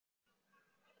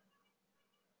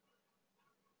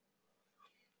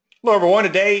Hello everyone,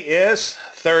 today is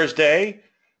Thursday,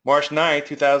 March 9th,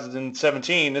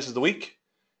 2017. This is the week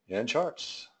in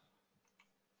charts.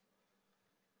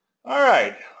 All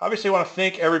right, obviously I want to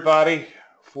thank everybody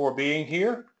for being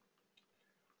here.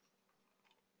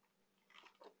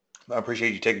 I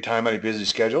appreciate you taking time out of your busy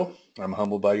schedule. I'm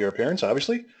humbled by your appearance,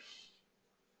 obviously.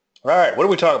 All right, what do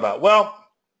we talk about? Well,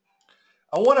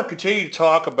 I want to continue to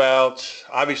talk about,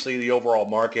 obviously, the overall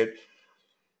market.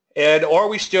 And are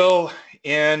we still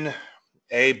in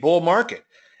a bull market?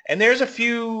 And there's a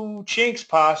few chinks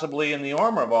possibly in the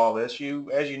armor of all this.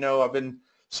 As you know, I've been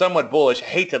somewhat bullish. I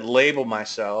hate to label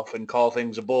myself and call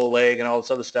things a bull leg and all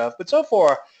this other stuff, but so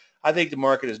far, I think the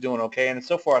market is doing okay, and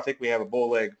so far, I think we have a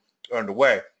bull leg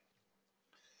underway.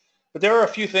 But there are a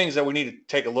few things that we need to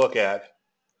take a look at,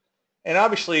 and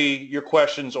obviously, your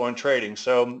questions on trading.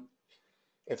 So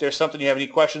if there's something you have any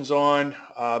questions on,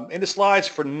 in the slides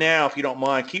for now, if you don't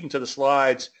mind, keep them to the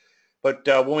slides. But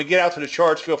when we get out to the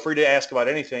charts, feel free to ask about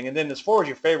anything. And then as far as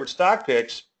your favorite stock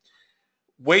picks,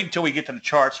 wait until we get to the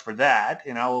charts for that,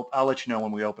 and I'll let you know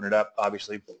when we open it up,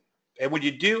 obviously. And when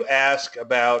you do ask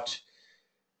about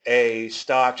a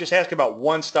stock, just ask about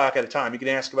one stock at a time. You can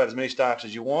ask about as many stocks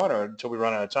as you want, or until we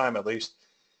run out of time at least.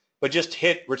 But just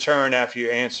hit return after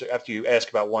you ask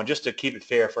about one, just to keep it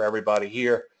fair for everybody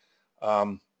here.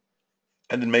 And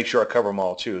then make sure I cover them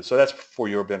all too. So that's for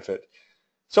your benefit.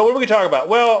 So what are we going to talk about?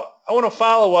 Well, I want to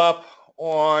follow up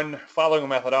on following a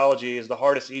methodology is the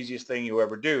hardest, easiest thing you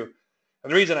ever do.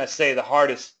 And the reason I say the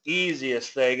hardest,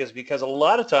 easiest thing is because a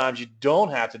lot of times you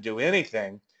don't have to do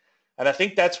anything. And I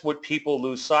think that's what people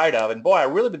lose sight of. And boy,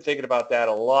 I've really been thinking about that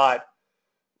a lot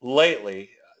lately.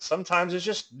 Sometimes there's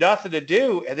just nothing to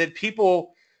do. And then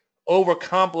people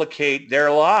overcomplicate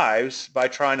their lives by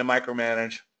trying to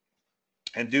micromanage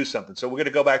and do something. So we're going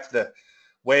to go back to the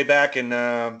way back in,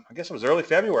 I guess it was early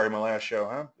February, my last show,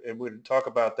 huh? And we'd talk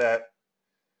about that.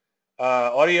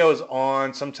 Audio is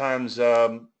on. Sometimes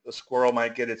a squirrel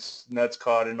might get its nuts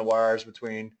caught in the wires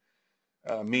between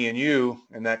me and you,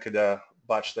 and that could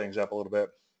botch things up a little bit.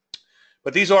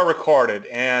 But these are recorded,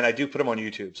 and I do put them on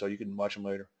YouTube, so you can watch them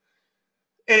later.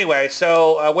 Anyway,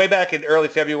 so way back in early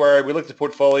February, we looked at the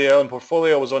portfolio, and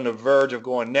portfolio was on the verge of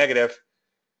going negative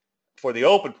for the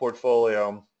open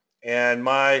portfolio, and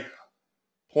my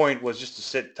point was just to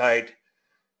sit tight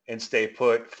and stay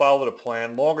put, follow the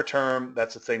plan. Longer term,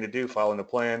 that's the thing to do, following the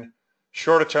plan.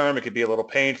 Shorter term, it could be a little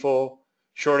painful.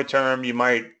 Shorter term, you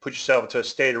might put yourself into a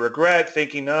state of regret,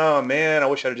 thinking, oh man, I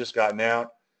wish I'd have just gotten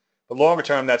out. But longer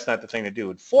term, that's not the thing to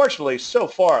do. And fortunately, so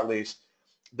far at least,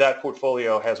 that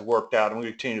portfolio has worked out, and we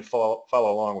continue to follow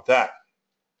along with that.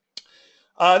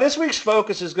 This week's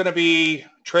focus is going to be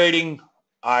trading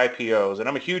IPOs, and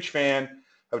I'm a huge fan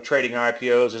of trading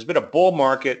IPOs. There's been a bull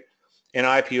market in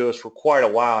IPOs for quite a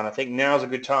while, and I think now's a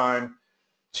good time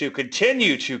to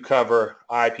continue to cover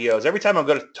IPOs. Every time I'm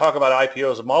going to talk about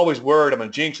IPOs, I'm always worried I'm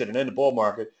going to jinx it and end the bull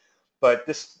market, but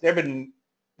this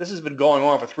has been going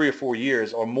on for 3 or 4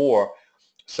 years or more,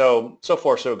 so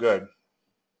far so good.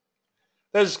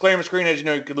 There's a disclaimer screen. As you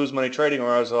know, you could lose money trading,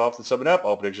 or as often summing up,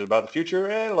 all predictions about the future,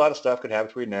 and a lot of stuff could happen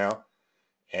between now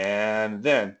and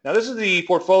then. Now, this is the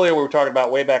portfolio we were talking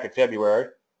about way back in February.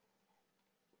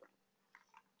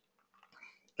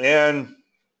 And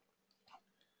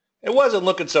it wasn't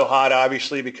looking so hot,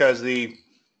 obviously, because the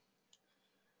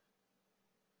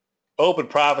open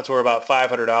profits were about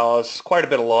 $500. Quite a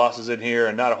bit of losses in here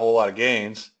and not a whole lot of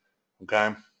gains,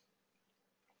 okay?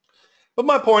 But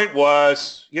my point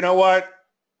was, you know what?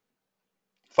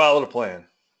 Follow the plan.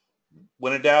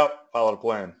 When in doubt, follow the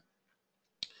plan.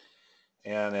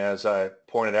 And as I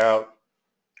pointed out,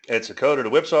 it's a coda to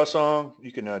Whipsaw song.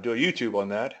 You can do a YouTube on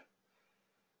that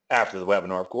after the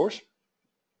webinar, of course.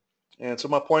 And so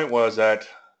my point was that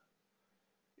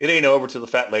it ain't over till the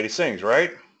fat lady sings,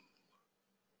 right?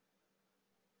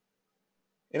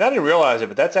 And I didn't realize it,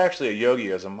 but that's actually a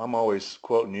yogiism. I'm always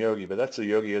quoting Yogi, but that's a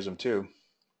yogiism too.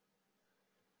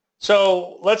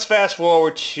 So let's fast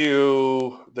forward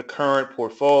to the current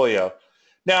portfolio.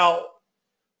 Now,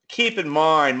 keep in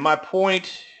mind, my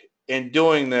point in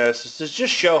doing this is to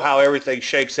just show how everything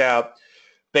shakes out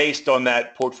based on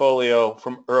that portfolio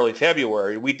from early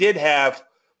February. We did have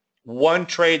one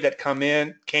trade that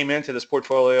came into this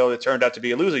portfolio that turned out to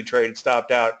be a losing trade and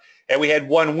stopped out, and we had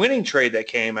one winning trade that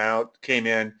came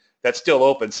in that's still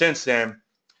open since then.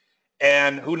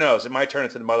 And who knows, it might turn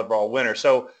into the mother of all winners.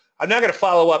 So I'm not going to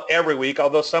follow up every week,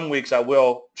 although some weeks I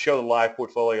will show the live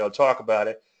portfolio and talk about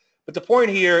it. But the point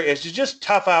here is to just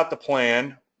tough out the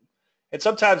plan, and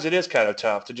sometimes it is kind of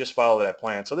tough to just follow that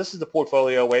plan. So this is the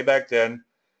portfolio way back then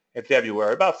in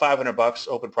February, about $500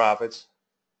 open profits.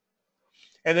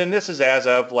 And then this is as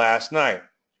of last night.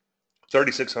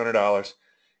 $3,600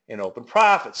 in open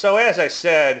profit. So as I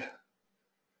said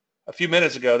a few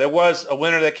minutes ago, there was a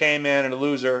winner that came in and a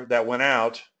loser that went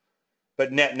out,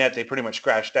 but net they pretty much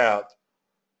scratched out.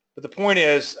 But the point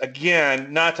is,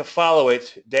 again, not to follow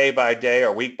it day by day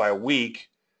or week by week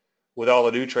with all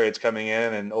the new trades coming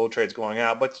in and old trades going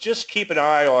out, but just keep an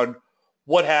eye on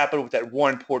what happened with that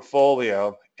one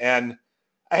portfolio. And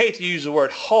I hate to use the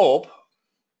word hope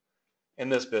in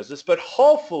this business, but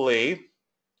hopefully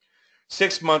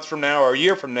 6 months from now or a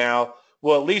year from now,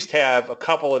 we'll at least have a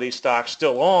couple of these stocks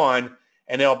still on,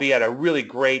 and they'll be at a really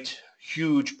great,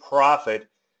 huge profit,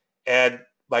 and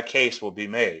my case will be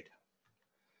made.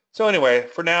 So anyway,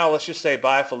 for now, let's just say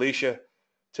bye, Felicia,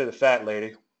 to the fat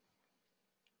lady.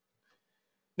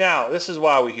 Now, this is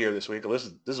why we're here this week.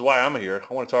 This is why I'm here.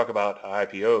 I want to talk about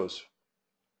IPOs.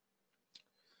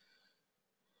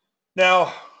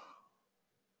 Now,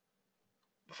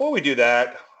 before we do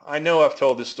that, I know I've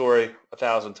told this story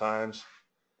 1,000 times,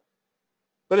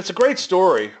 but it's a great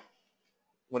story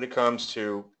when it comes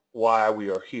to why we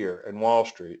are here in Wall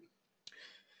Street.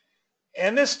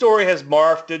 And this story has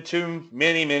morphed into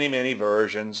many, many, many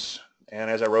versions. And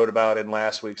as I wrote about in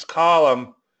last week's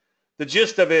column, the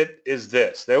gist of it is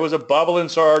this. There was a bubble in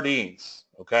sardines,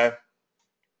 okay?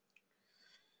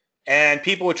 And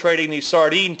people were trading these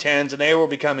sardine tins, and they were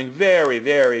becoming very,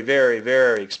 very, very,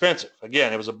 very expensive.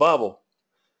 Again, it was a bubble.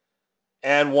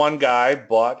 And one guy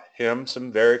bought him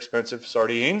some very expensive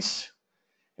sardines.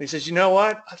 And he says, you know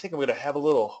what? I think I'm going to have a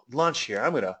little lunch here.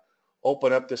 I'm going to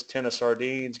open up this tin of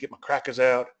sardines, get my crackers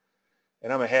out,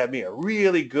 and I'm going to have me a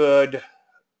really good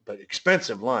but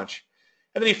expensive lunch.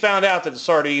 And then he found out that the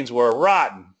sardines were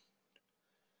rotten.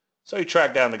 So he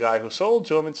tracked down the guy who sold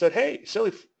to him and said, hey,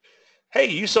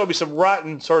 you sold me some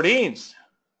rotten sardines.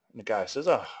 And the guy says,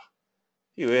 oh,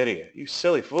 you idiot, you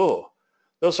silly fool.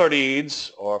 Those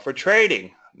sardines are for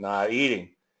trading, not eating.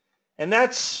 And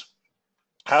that's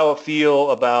how I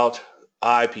feel about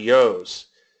IPOs.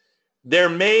 They're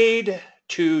made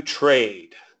to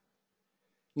trade.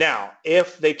 Now,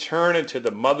 if they turn into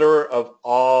the mother of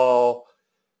all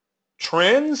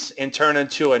trends and turn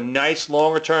into a nice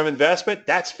longer-term investment,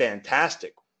 that's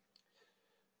fantastic.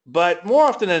 But more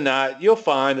often than not, you'll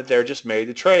find that they're just made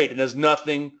to trade, and there's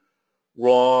nothing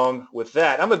wrong with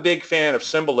that. I'm a big fan of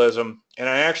symbolism, and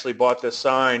I actually bought this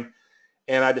sign,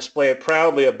 and I display it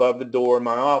proudly above the door in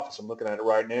my office. I'm looking at it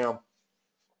right now.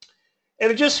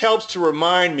 And it just helps to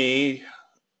remind me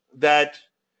that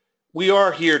we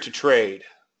are here to trade.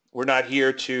 We're not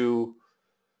here to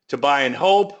buy and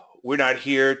hope. We're not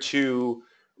here to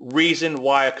reason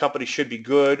why a company should be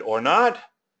good or not.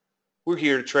 We're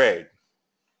here to trade.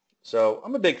 So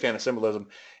I'm a big fan of symbolism.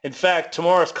 In fact,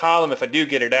 tomorrow's column, if I do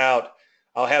get it out,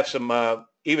 I'll have some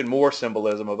even more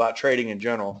symbolism about trading in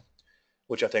general,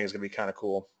 which I think is going to be kind of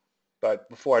cool. But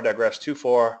before I digress too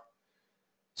far,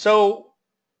 so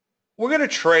we're going to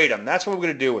trade them. That's what we're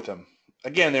going to do with them.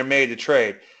 Again, they're made to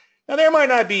trade. Now, there might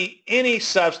not be any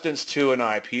substance to an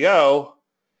IPO,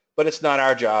 but it's not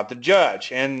our job to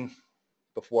judge. And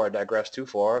before I digress too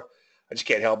far, I just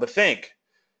can't help but think,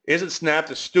 isn't Snap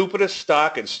the stupidest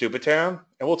stock in Stupid Town?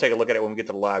 And we'll take a look at it when we get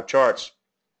to the live charts.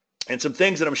 And some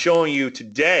things that I'm showing you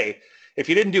today, if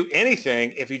you didn't do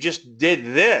anything, if you just did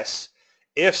this,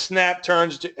 if Snap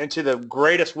turns into the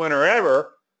greatest winner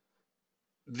ever,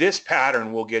 this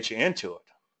pattern will get you into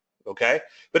it, okay?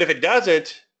 But if it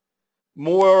doesn't,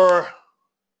 more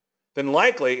than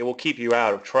likely, it will keep you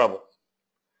out of trouble.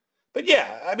 But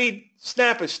yeah, I mean,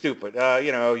 Snap is stupid.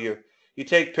 You know, you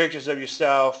take pictures of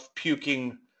yourself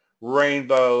puking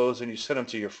rainbows and you send them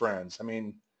to your friends. I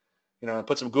mean, you know,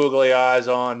 put some googly eyes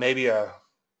on, maybe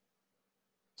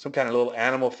some kind of little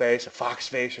animal face, a fox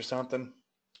face or something.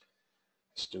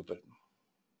 Stupid.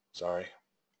 Sorry.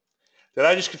 Did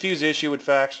I just confuse the issue with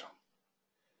facts?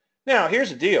 Now, here's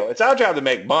the deal. It's our job to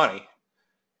make money.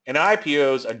 And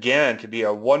IPOs, again, can be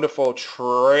a wonderful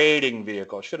trading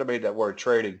vehicle. I should have made that word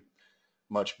trading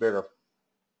much bigger.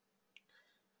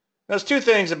 There's two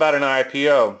things about an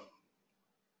IPO.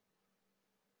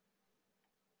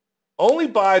 Only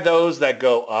buy those that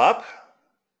go up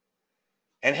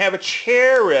and have a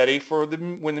chair ready for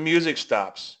when the music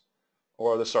stops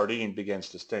or the sardine begins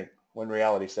to stink, when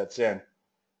reality sets in.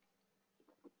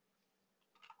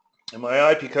 In my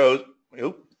IPO,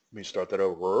 let me start that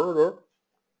over.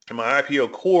 In my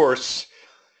IPO course,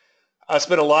 I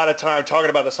spent a lot of time talking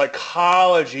about the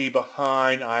psychology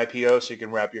behind IPOs so you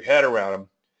can wrap your head around them.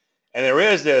 And there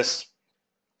is this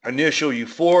initial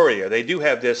euphoria. They do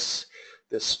have this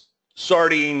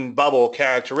sardine bubble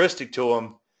characteristic to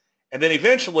them. And then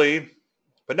eventually,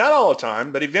 but not all the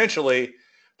time, but eventually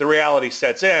the reality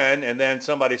sets in, and then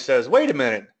somebody says, wait a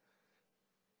minute,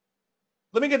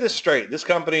 let me get this straight. This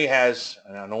company has,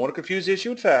 and I don't want to confuse the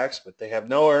issue with facts, but they have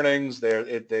no earnings.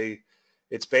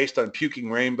 It's based on puking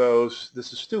rainbows.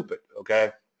 This is stupid,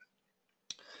 okay?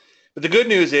 But the good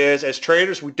news is, as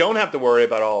traders, we don't have to worry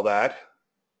about all that.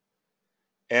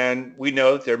 And we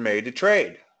know that they're made to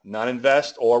trade, not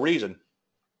invest or reason.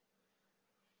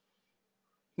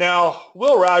 Now,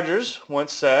 Will Rogers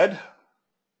once said,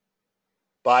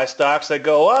 buy stocks that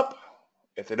go up.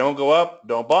 If they don't go up,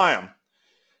 don't buy them.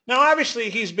 Now, obviously,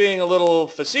 he's being a little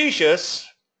facetious,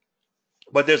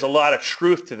 but there's a lot of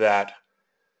truth to that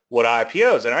with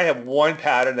IPOs. And I have one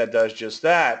pattern that does just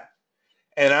that.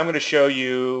 And I'm going to show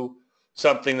you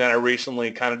something that I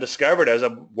recently kind of discovered as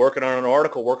I'm working on an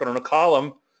article, working on a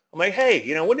column. I'm like, hey,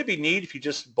 wouldn't it be neat if you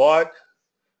just bought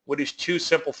where these two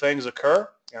simple things occur?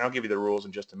 And I'll give you the rules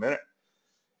in just a minute.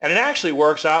 And it actually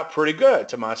works out pretty good,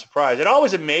 to my surprise. It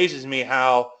always amazes me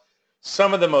how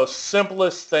some of the most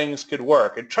simplest things could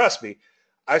work. And trust me,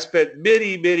 I spent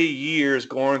many, many years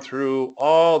going through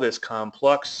all this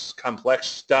complex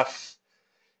stuff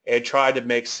and tried to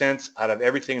make sense out of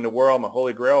everything in the world, my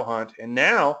holy grail hunt. And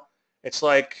now it's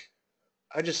like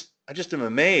I just am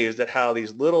amazed at how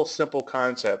these little simple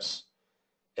concepts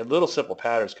and little simple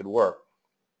patterns could work.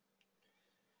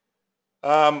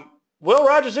 Will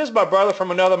Rogers is my brother from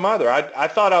another mother. I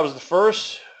thought I was the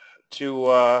first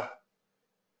to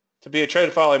be a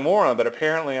trade following moron, but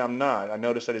apparently I'm not. I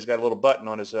noticed that he's got a little button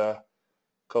on his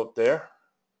coat there.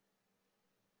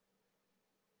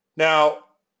 Now,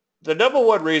 the number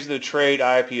one reason to trade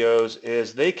IPOs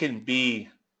is they can be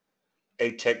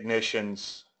a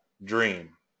technician's dream.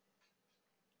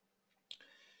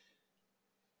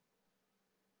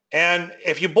 And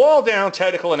if you boil down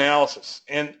technical analysis,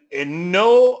 and in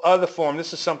no other form,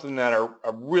 this is something that I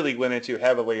really went into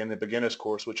heavily in the beginner's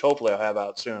course, which hopefully I'll have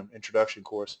out soon, introduction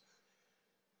course.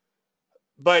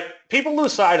 But people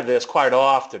lose sight of this quite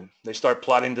often. They start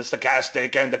plotting the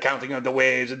stochastic and the counting of the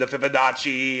waves and the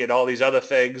Fibonacci and all these other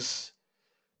things.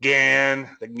 Gann,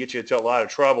 that can get you into a lot of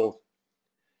trouble.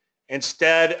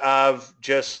 Instead of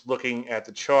just looking at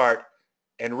the chart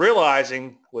and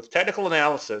realizing with technical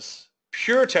analysis,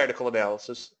 pure technical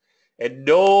analysis, and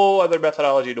no other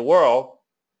methodology in the world,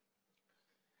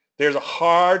 there's a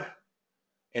hard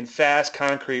and fast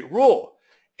concrete rule.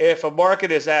 If a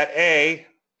market is at A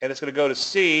and it's going to go to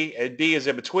C and B is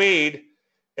in between,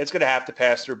 it's going to have to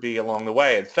pass through B along the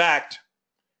way. In fact,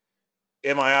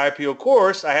 in my IPO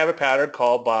course, I have a pattern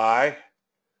called buy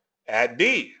at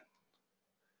B.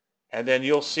 And then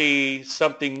you'll see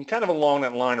something kind of along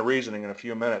that line of reasoning in a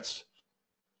few minutes.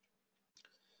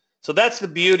 So that's the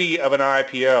beauty of an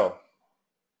IPO.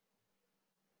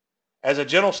 As a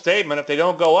general statement, if they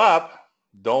don't go up,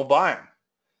 don't buy them.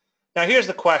 Now here's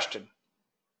the question.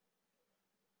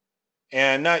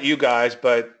 And not you guys,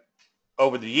 but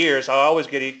over the years, I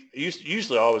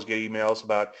usually always get emails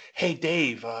about, hey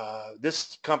Dave,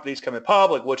 this company's coming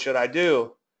public, what should I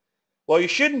do? Well, you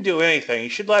shouldn't do anything. You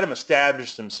should let them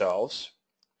establish themselves,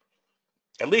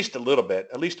 at least a little bit,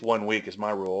 at least 1 week is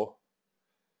my rule.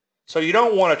 So you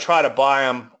don't want to try to buy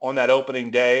them on that opening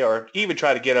day or even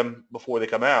try to get them before they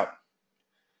come out,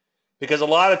 because a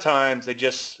lot of times they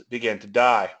just begin to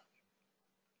die.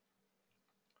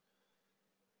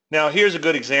 Now here's a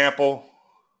good example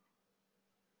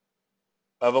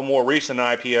of a more recent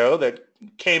IPO that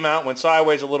came out, went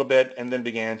sideways a little bit, and then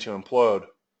began to implode.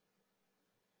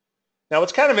 Now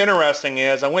what's kind of interesting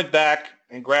is I went back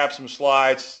and grabbed some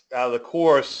slides out of the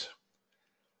course,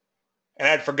 and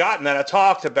I'd forgotten that I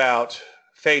talked about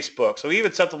Facebook. So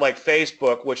even something like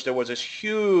Facebook, which there was this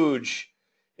huge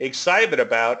excitement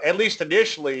about, at least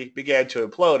initially began to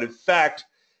implode. In fact,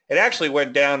 it actually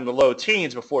went down in the low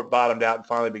teens before it bottomed out and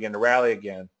finally began to rally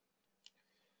again.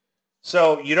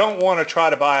 So you don't want to try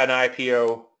to buy an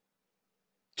IPO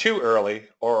too early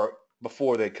or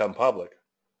before they come public.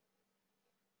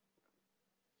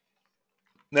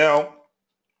 Now,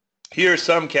 here are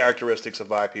some characteristics of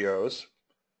IPOs.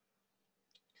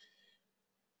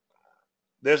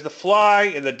 There's the fly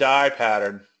in the die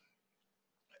pattern,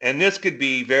 and this could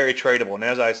be very tradable. And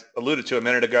as I alluded to a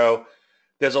minute ago,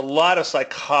 there's a lot of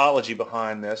psychology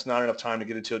behind this, not enough time to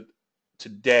get into it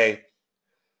today.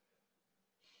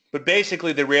 But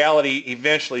basically, the reality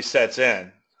eventually sets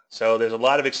in. So there's a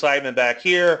lot of excitement back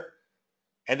here,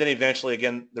 and then eventually,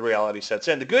 again, the reality sets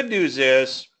in. The good news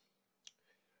is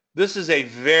this is a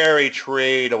very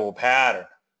tradable pattern.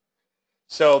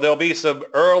 So there'll be some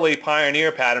early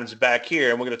pioneer patterns back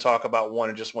here, and we're going to talk about one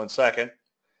in just 1 second.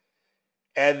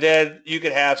 And then you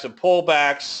could have some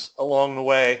pullbacks along the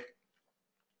way.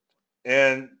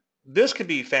 And this could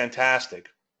be fantastic.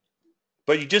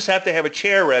 But you just have to have a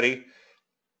chair ready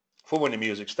for when the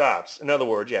music stops. In other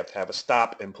words, you have to have a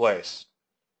stop in place.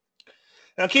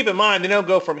 Now keep in mind, they don't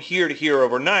go from here to here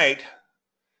overnight.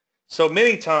 So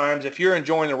many times, if you're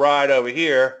enjoying the ride over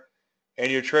here and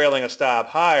you're trailing a stop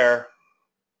higher,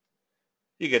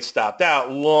 you get stopped out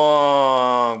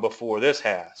long before this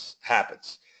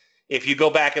happens. If you go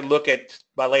back and look at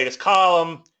my latest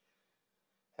column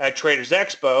at Traders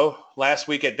Expo, last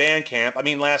week at Traders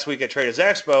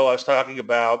Expo, I was talking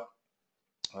about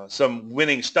some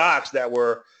winning stocks that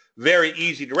were very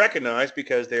easy to recognize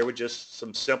because they were just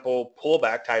some simple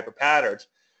pullback type of patterns.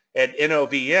 At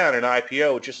NOVN, an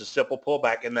IPO, just a simple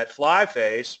pullback in that fly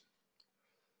phase,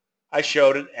 I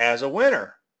showed it as a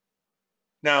winner.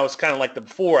 Now, it's kind of like the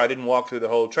before. I didn't walk through the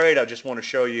whole trade. I just want to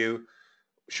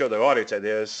show the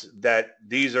audience that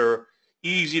these are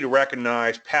easy to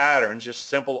recognize patterns, just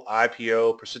simple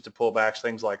IPO, persistent pullbacks,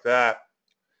 things like that,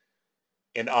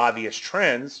 and obvious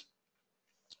trends.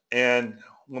 And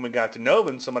when we got to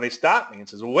Novin, somebody stopped me and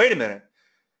says, well, wait a minute.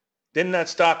 Didn't that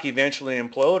stock eventually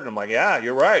implode? And I'm like, yeah,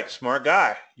 you're right. Smart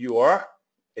guy. You are.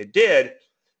 It did.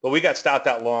 But we got stopped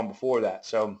out long before that.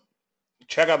 So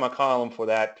check out my column for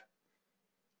that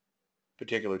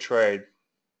particular trade.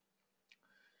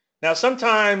 Now,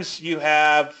 sometimes you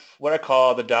have what I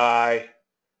call the die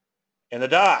and the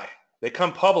die. They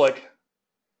come public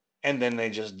and then they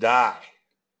just die.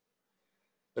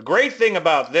 The great thing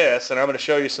about this, and I'm going to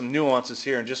show you some nuances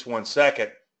here in just one second,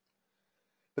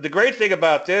 but the great thing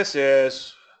about this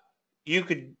is you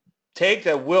could take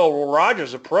the Will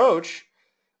Rogers approach,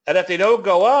 and if they don't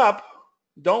go up,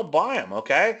 don't buy them,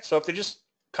 okay? So if they just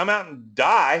come out and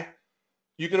die,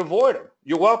 you can avoid them.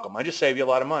 You're welcome. I just saved you a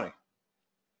lot of money.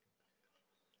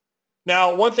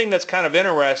 Now, one thing that's kind of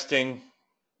interesting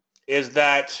is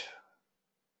that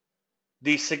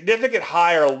the significant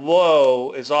high or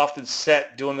low is often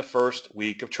set during the first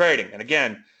week of trading. And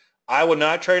again, I would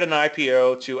not trade an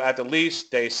IPO to at the least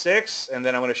day 6, and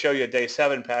then I'm going to show you a day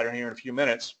 7 pattern here in a few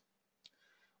minutes,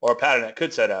 or a pattern that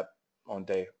could set up on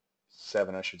day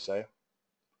 7, I should say.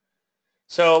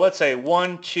 So let's say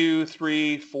 1, 2,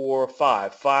 3, 4,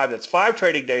 5. 5, that's 5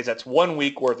 trading days. That's 1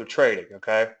 week worth of trading,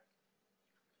 okay?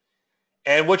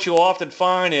 And what you'll often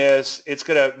find is it's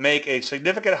going to make a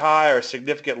significant high or a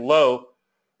significant low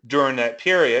during that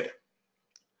period.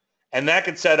 And that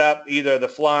can set up either the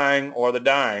flying or the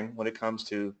dying when it comes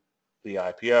to the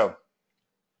IPO.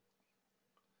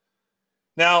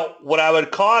 Now, what I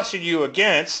would caution you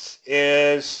against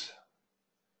is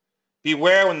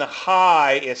beware when the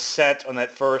high is set on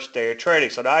that first day of trading.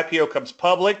 So the IPO comes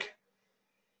public,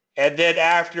 and then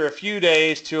after a few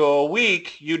days to a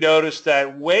week, you notice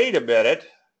that, wait a minute,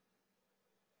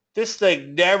 this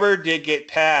thing never did get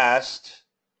past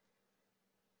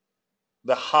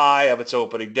the high of its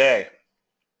opening day.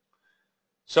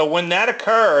 So when that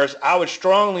occurs, I would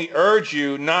strongly urge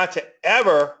you not to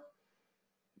ever,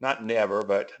 not never,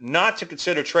 but not to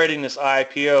consider trading this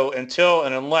IPO until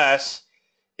and unless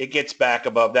it gets back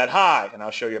above that high. And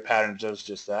I'll show you a pattern that does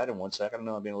just that in 1 second. I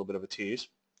know I'm being a little bit of a tease.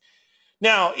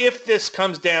 Now, if this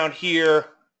comes down here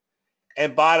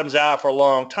and bottoms out for a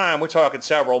long time, we're talking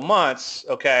several months,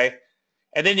 okay,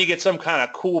 and then you get some kind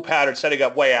of cool pattern setting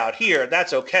up way out here,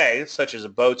 that's okay, such as a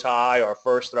bow tie or a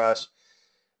first thrust,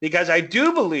 because I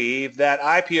do believe that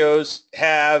IPOs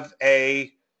have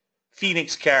a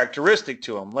Phoenix characteristic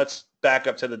to them. Let's back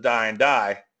up to the die and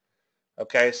die.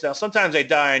 Okay, so now sometimes they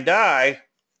die and die,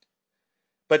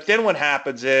 but then what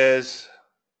happens is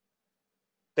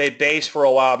they base for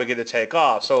a while, begin to take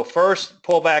off. So first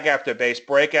pullback after base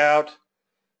breakout,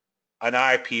 an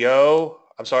IPO,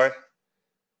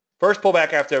 first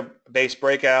pullback after base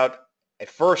breakout, a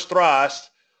first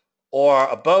thrust, or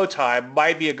a bow tie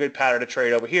might be a good pattern to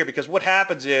trade over here, because what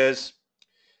happens is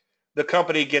the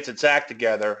company gets its act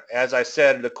together. As I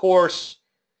said in the course,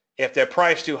 if they're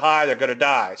priced too high, they're going to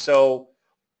die. So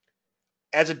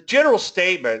as a general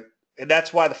statement, and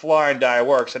that's why the fly and die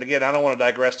works, and again, I don't want to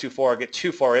digress too far or get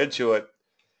too far into it,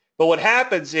 but what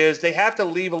happens is they have to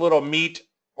leave a little meat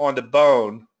on the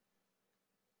bone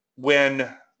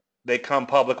when they come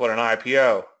public with an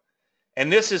IPO.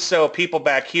 And this is so people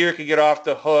back here can get off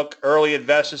the hook, early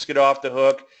investors get off the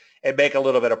hook, and make a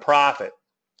little bit of profit.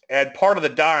 And part of the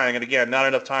dying, and again, not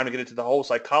enough time to get into the whole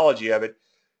psychology of it,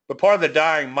 but part of the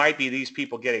dying might be these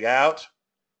people getting out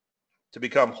to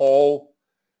become whole,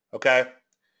 okay?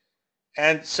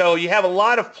 And so you have a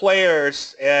lot of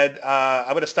players, and I'm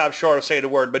going to stop short of saying the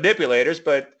word manipulators,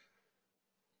 but,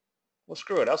 well,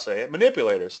 screw it, I'll say it,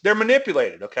 manipulators. They're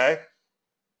manipulated, okay?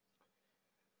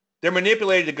 They're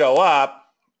manipulated to go up,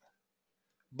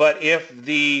 but if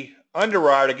the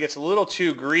underwriter gets a little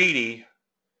too greedy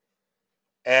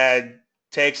and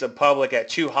takes them public at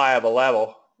too high of a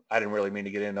level. I didn't really mean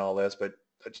to get into all this, but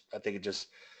I think it just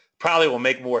probably will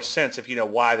make more sense if you know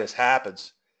why this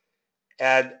happens.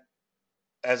 And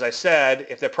as I said,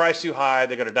 if they're priced too high,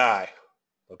 they're going to die.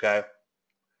 Okay?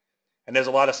 And there's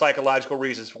a lot of psychological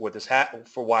reasons for what this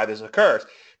for why this occurs.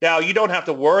 Now, you don't have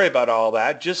to worry about all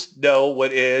that. Just know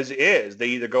what is. They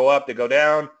either go up, they go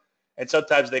down, and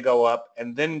sometimes they go up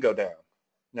and then go down.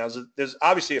 Now, there's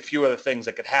obviously a few other things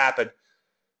that could happen,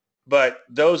 but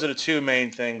those are the two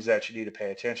main things that you need to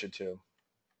pay attention to.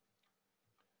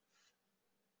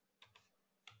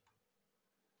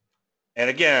 And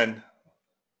again,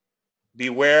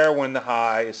 beware when the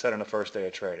high is set on the first day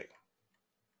of trading.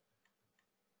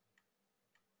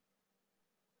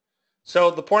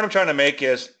 So the point I'm trying to make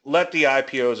is let the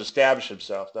IPOs establish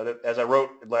themselves. As I wrote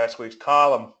in last week's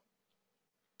column,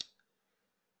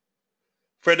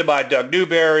 friend of mine, Doug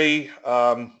Newberry,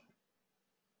 I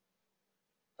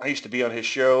used to be on his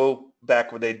show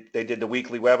back when they did the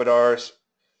weekly webinars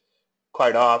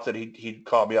quite often. He'd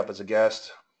call me up as a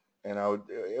guest, and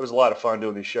it was a lot of fun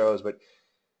doing these shows. But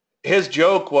his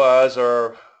joke was,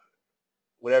 or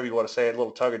whatever you want to say, a little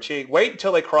tongue-in-cheek, wait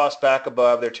until they cross back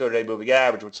above their 200-day moving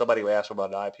average when somebody would ask him about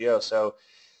an IPO. So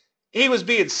he was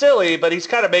being silly, but he's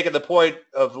kind of making the point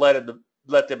of let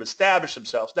them establish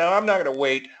themselves. Now, I'm not going to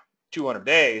wait 200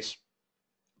 days,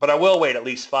 but I will wait at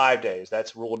least 5 days.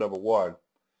 That's rule number one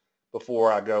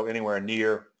before I go anywhere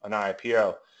near an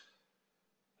IPO.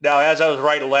 Now, as I was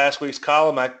writing last week's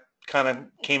column, I kind of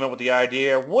came up with the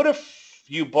idea, what if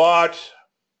you bought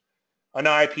an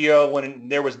IPO when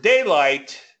there was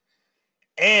daylight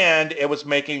and it was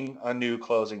making a new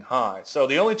closing high? So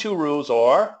the only two rules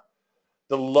are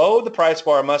the low of the price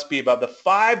bar must be above the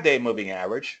 5-day moving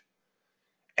average.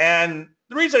 And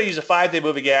the reason I use a 5-day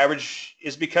moving average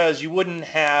is because you wouldn't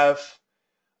have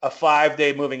a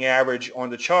 5-day moving average on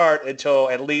the chart until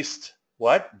at least,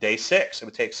 what, day 6. It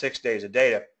would take 6 days of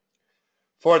data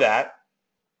for that.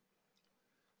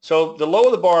 So the low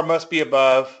of the bar must be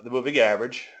above the moving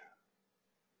average.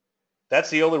 That's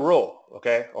the only rule,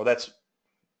 okay? Or that's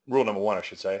rule number one, I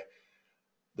should say.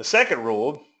 The second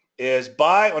rule is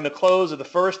buy on the close of the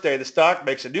first day the stock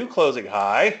makes a new closing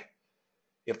high.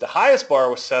 If the highest bar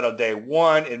was set on day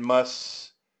 1, it must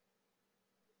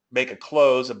make a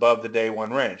close above the day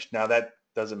 1 range. Now, that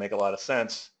doesn't make a lot of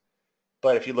sense,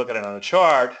 but if you look at it on a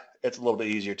chart, it's a little bit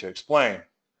easier to explain.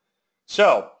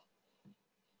 So,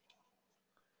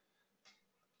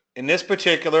 in this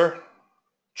particular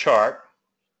chart,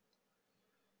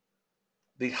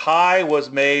 the high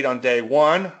was made on day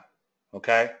 1,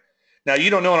 okay? Now, you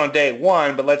don't know it on day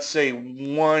 1, but let's say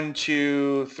 1,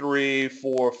 2, 3,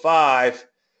 4, 5.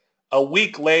 A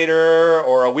week later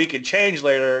or a week and change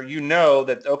later, you know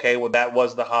that, okay, well, that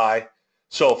was the high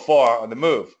so far on the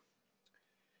move.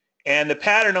 And the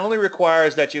pattern only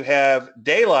requires that you have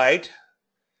daylight,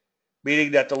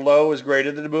 meaning that the low is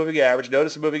greater than the moving average.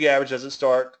 Notice the moving average doesn't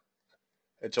start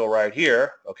until right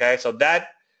here, okay? So that,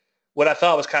 what I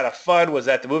thought was kind of fun was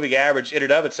that the moving average in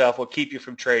and of itself will keep you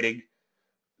from trading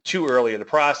too early in the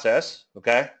process,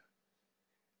 okay?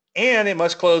 And it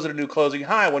must close at a new closing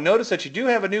high. Well, notice that you do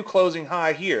have a new closing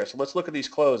high here. So let's look at these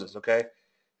closes, okay?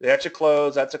 That's a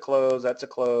close, that's a close, that's a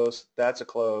close, that's a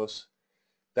close,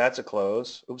 that's a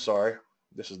close. Oops, sorry.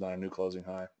 This is not a new closing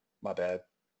high. My bad.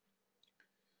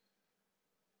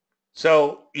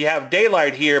 So you have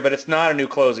daylight here, but it's not a new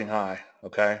closing high,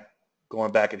 okay?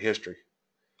 Going back in history.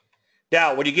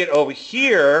 Now, when you get over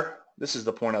here, this is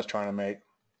the point I was trying to make.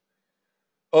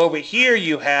 Over here,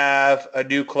 you have a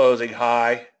new closing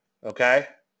high, okay?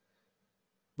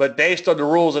 But based on the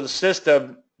rules of the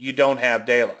system, you don't have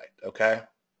daylight, okay?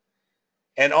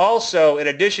 And also, in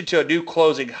addition to a new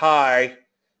closing high,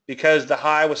 because the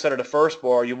high was set at the first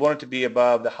bar, you want it to be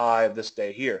above the high of this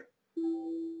day here.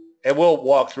 And we'll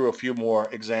walk through a few more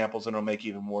examples and it'll make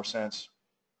even more sense.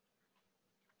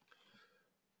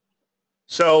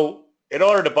 So in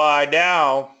order to buy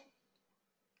now,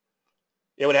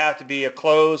 it would have to be a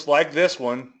close like this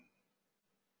one,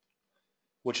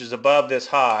 which is above this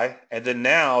high. And then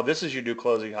now this is your new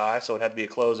closing high, so it'd have to be a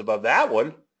close above that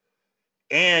one.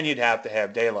 And you'd have to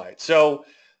have daylight. So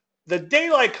the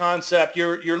daylight concept,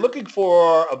 you're looking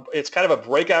for, it's kind of a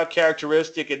breakout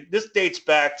characteristic. And this dates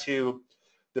back to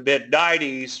the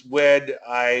mid-90s when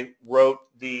I wrote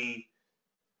the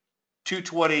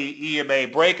 220 EMA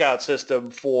breakout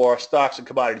system for Stocks and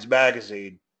Commodities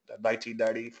magazine,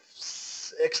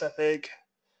 1996, I think.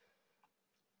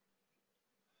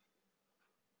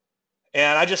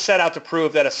 And I just set out to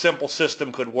prove that a simple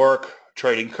system could work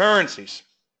trading currencies.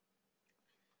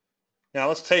 Now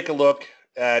let's take a look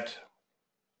at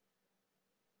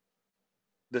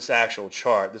this actual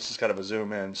chart. This is kind of a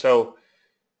zoom in. So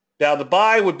now the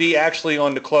buy would be actually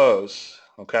on the close,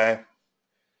 okay?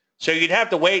 So you'd have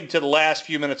to wait until the last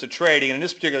few minutes of trading. And in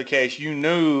this particular case, you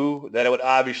knew that it would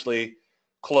obviously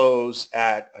close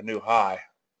at a new high.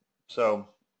 So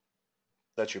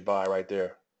that's your buy right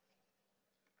there.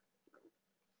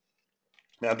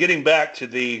 Now getting back to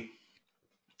the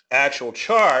actual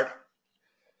chart,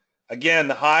 again,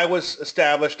 the high was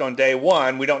established on day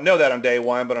one. We don't know that on day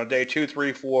one, but on day 2,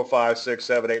 3, 4, 5, 6,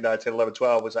 7, 8, 9, 10, 11,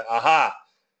 12, was like, aha,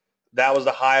 that was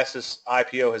the highest this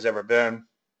IPO has ever been.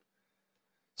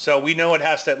 So we know it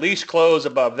has to at least close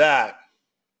above that.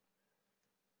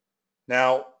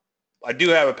 Now, I do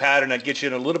have a pattern that gets you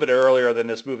in a little bit earlier than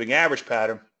this moving average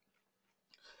pattern.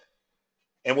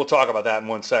 And we'll talk about that in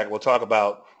 1 second. We'll talk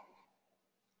about,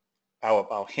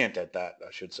 I'll hint at that,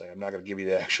 I should say. I'm not going to give you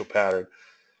the actual pattern.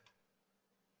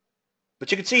 But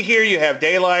you can see here you have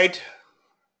daylight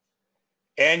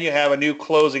and you have a new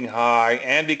closing high.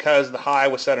 And because the high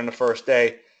was set on the first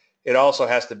day, it also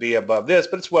has to be above this,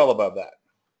 but it's well above that.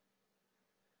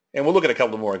 And we'll look at a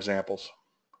couple more examples.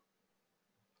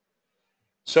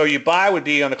 So your buy would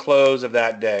be on the close of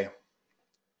that day.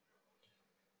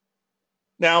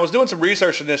 Now, I was doing some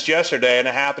research on this yesterday, and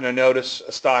I happened to notice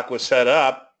a stock was set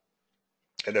up,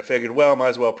 and I figured, well, might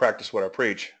as well practice what I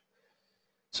preach.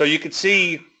 So you can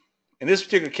see, in this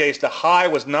particular case, the high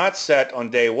was not set on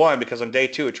day one because on day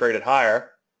two it traded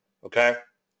higher, okay?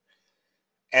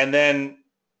 And then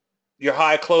your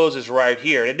high close is right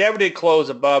here. It never did close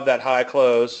above that high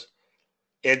close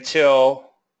until,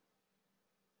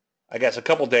 I guess, a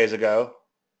couple days ago.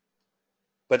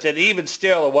 But then even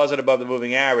still, it wasn't above the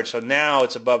moving average. So now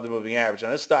it's above the moving average. Now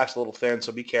this stock's a little thin,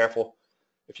 so be careful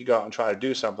if you go out and try to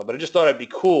do something. But I just thought it'd be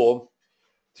cool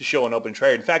to show an open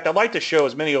trade. In fact, I'd like to show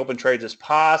as many open trades as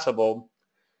possible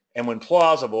and when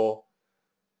plausible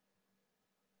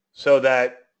so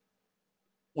that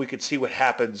we could see what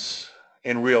happens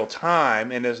in real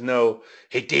time. And there's no,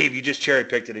 hey, Dave, you just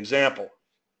cherry-picked an example.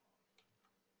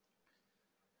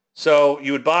 So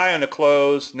you would buy on the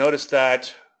close. Notice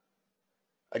that,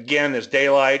 again, there's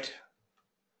daylight,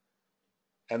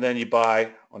 and then you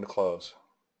buy on the close.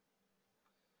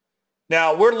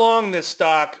 Now, we're long this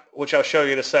stock, which I'll show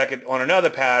you in a second, on another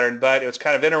pattern, but it was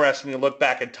kind of interesting to look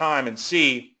back in time and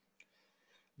see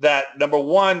that, number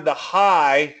one, the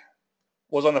high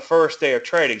was on the first day of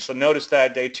trading. So notice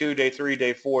that day 2, day 3,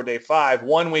 day 4, day 5,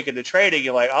 1 week into trading,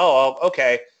 you're like, oh,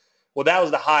 okay, well, that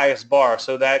was the highest bar.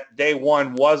 So that day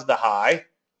 1 was the high.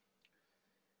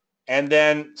 And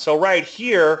then, so right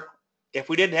here, if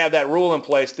we didn't have that rule in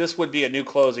place, this would be a new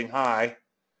closing high.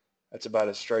 That's about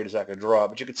as straight as I can draw.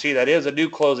 But you can see that is a new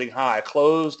closing high,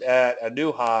 closed at a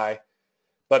new high.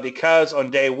 But because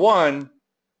on day 1,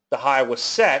 the high was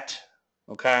set,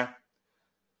 okay,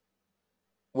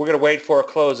 we're going to wait for a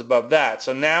close above that.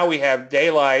 So now we have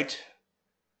daylight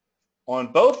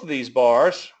on both of these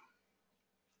bars,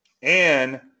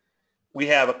 and we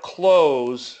have a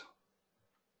close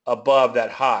above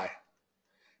that high.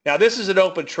 Now this is an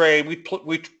open trade. We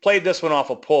played this one off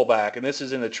a pullback, and this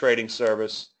is in the trading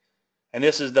service. And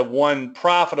this is the one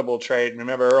profitable trade.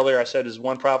 Remember earlier I said there's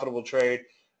one profitable trade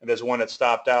and there's one that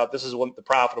stopped out. This is the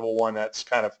profitable one that's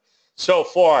kind of so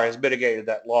far has mitigated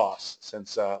that loss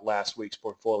since last week's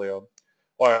portfolio.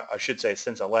 Or I should say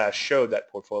since I last showed that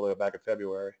portfolio back in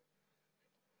February.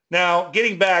 Now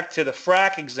getting back to the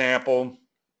frac example,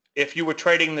 if you were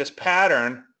trading this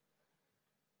pattern,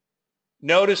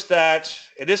 notice that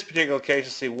in this particular case,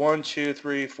 let's see, 1, 2,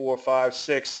 3, 4, 5,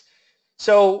 6.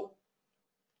 So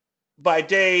by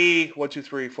day 1, 2,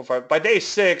 3, 4, 5, by day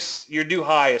 6, your new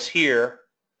high is here,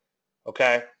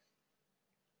 okay?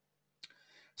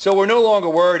 So we're no longer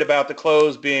worried about the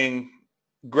close being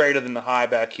greater than the high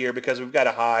back here because we've got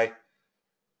a high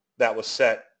that was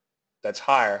set that's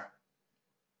higher.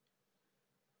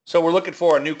 So we're looking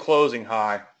for a new closing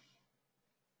high.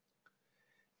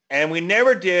 And we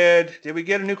never did we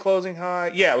get a new closing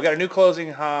high? Yeah, we got a new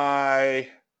closing high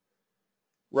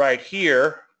right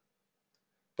here,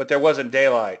 but there wasn't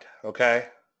daylight, okay?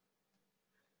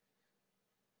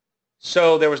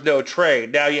 So there was no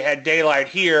trade. Now you had daylight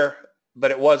here, but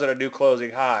it wasn't a new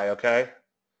closing high, okay?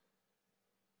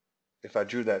 If I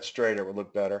drew that straight, it would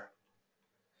look better.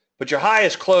 But your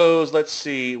highest close, let's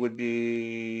see, would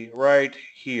be right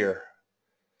here.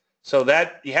 So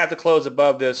that you have to close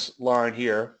above this line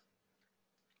here,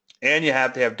 and you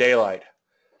have to have daylight,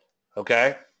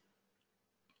 okay?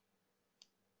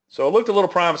 So it looked a little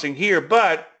promising here,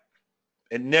 but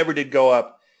it never did go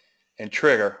up and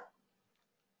trigger.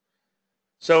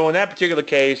 So in that particular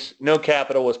case, no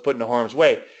capital was put into harm's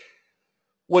way.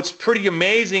 What's pretty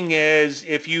amazing is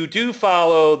if you do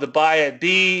follow the buy at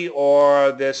B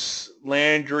or this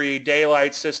Landry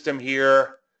daylight system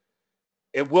here,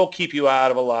 it will keep you out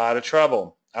of a lot of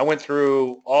trouble. I went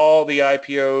through all the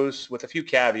IPOs with a few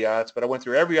caveats, but I went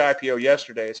through every IPO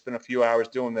yesterday. I spent a few hours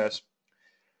doing this.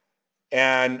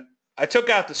 And I took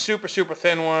out the super, super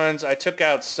thin ones. I took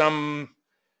out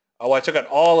I took out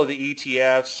all of the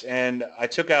ETFs, and I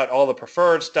took out all the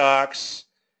preferred stocks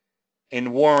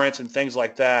and warrants and things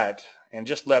like that, and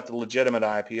just left the legitimate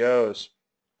IPOs.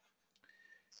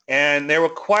 And there were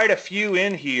quite a few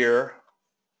in here.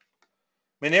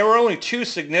 I mean, there were only two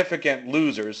significant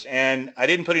losers, and I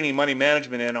didn't put any money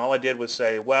management in. All I did was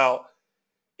say, well,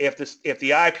 if the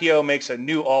IPO makes a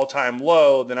new all-time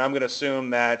low, then I'm going to assume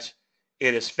that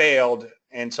it has failed,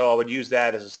 and so I would use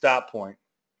that as a stop point.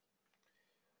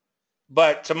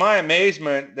 But to my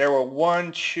amazement, there were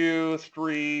 1, 2,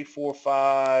 3, 4,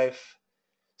 5,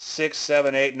 6,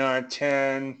 7, 8, 9,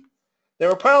 10. There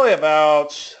were probably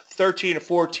about 13 or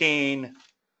 14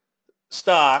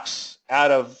 stocks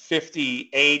out of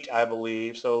 58, I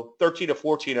believe, so 13 to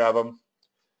 14 of them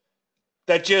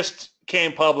that just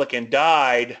came public and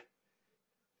died,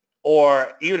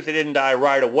 or even if they didn't die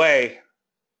right away,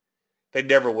 they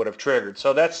never would have triggered.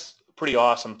 So that's a pretty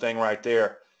awesome thing right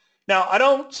there. Now, I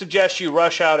don't suggest you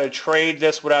rush out and trade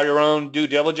this without your own due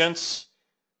diligence,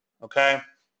 okay?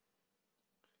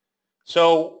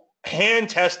 So hand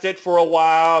test it for a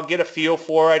while, get a feel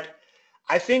for it.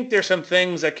 I think there's some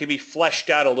things that can be fleshed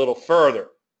out a little further.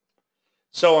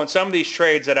 So on some of these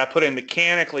trades that I put in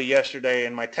mechanically yesterday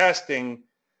in my testing,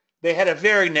 they had a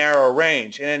very narrow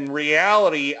range. And in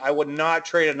reality, I would not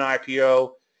trade an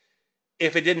IPO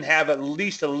if it didn't have at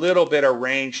least a little bit of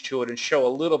range to it and show a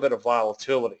little bit of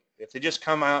volatility. If they just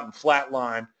come out and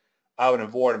flatline, I would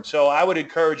avoid them. So I would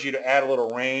encourage you to add a little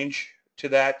range to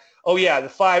that. Oh yeah,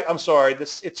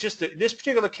 it's just this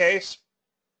particular case,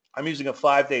 I'm using a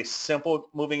 5-day simple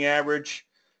moving average.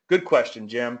 Good question,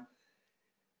 Jim.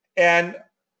 And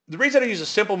the reason I use a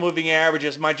simple moving average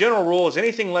is my general rule is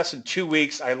anything less than 2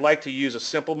 weeks, I like to use a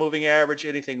simple moving average.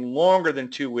 Anything longer than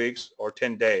 2 weeks or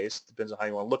 10 days, depends on how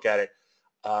you want to look at it,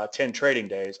 10 trading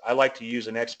days, I like to use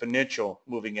an exponential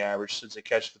moving average since it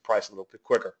catches the price a little bit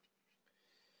quicker.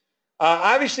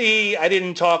 Obviously, I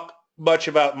didn't talk much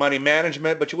about money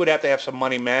management, but you would have to have some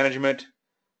money management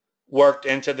worked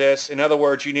into this. In other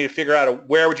words, you need to figure out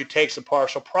where would you take some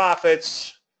partial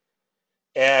profits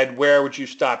and where would you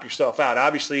stop yourself out.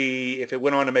 Obviously, if it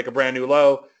went on to make a brand new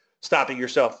low, stopping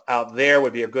yourself out there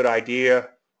would be a good idea,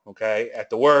 okay,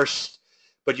 at the worst.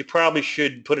 But you probably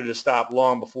should put it a stop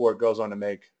long before it goes on to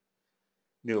make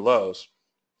new lows.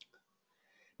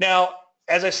 Now,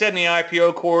 as I said in the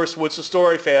IPO course, what's the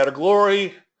story, fad or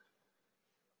glory?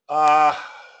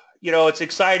 It's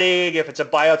exciting if it's a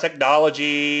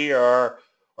biotechnology or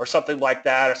something like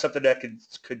that, or something that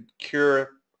could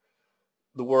cure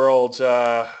the world's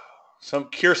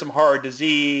cure some hard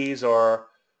disease, or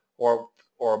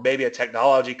maybe a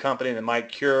technology company that might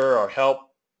cure or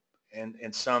help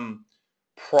in some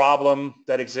problem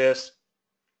that exists.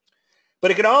 But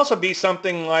it could also be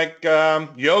something like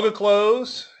yoga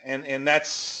clothes, and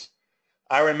that's,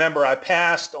 I remember I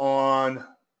passed on,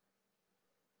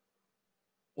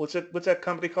 what's that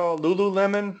company called?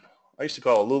 Lululemon? I used to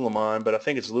call it Lululemon, but I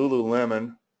think it's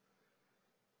Lululemon,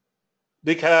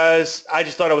 because I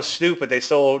just thought it was stupid. They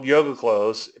sold yoga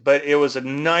clothes, but it was a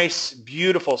nice,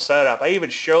 beautiful setup. I even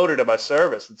showed it at my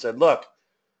service and said, look,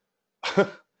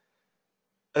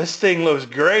 this thing looks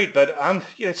great, but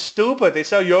it's stupid. They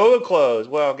sell yoga clothes.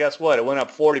 Well, guess what? It went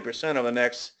up 40% over the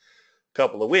next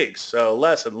couple of weeks. So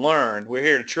lesson learned. We're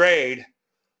here to trade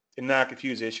and not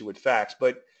confuse the issue with facts.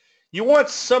 But you want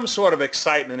some sort of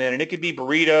excitement in it. It could be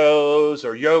burritos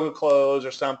or yoga clothes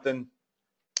or something.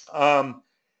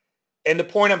 And the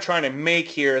point I'm trying to make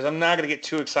here is I'm not going to get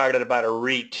too excited about a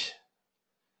REIT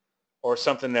or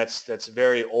something that's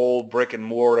very old brick and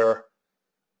mortar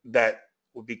that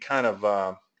would be kind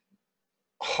of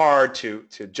hard to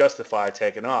justify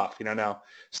taking off. Now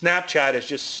Snapchat is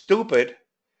just stupid,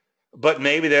 but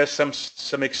maybe there's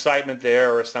some excitement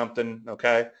there or something,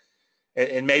 okay?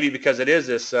 And maybe because it is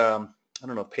this, I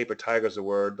don't know if paper tiger is a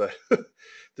word, but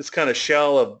this kind of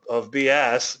shell of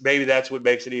BS, maybe that's what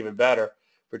makes it even better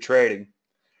for trading.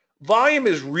 Volume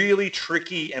is really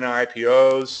tricky in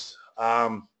IPOs.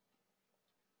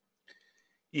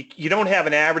 You don't have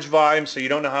an average volume, so you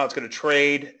don't know how it's going to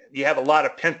trade. You have a lot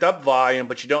of pent-up volume,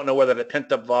 but you don't know whether the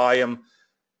pent-up volume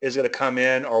is going to come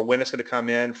in or when it's going to come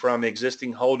in from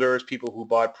existing holders, people who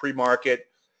bought pre-market,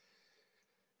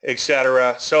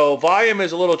 etc. So volume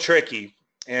is a little tricky,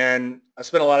 and I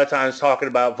spent a lot of time talking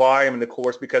about volume in the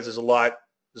course because there's a lot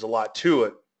There's a lot to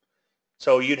it.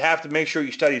 So you'd have to make sure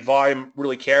you study volume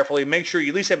really carefully. Make sure you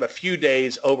at least have a few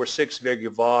days over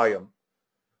six-figure volume.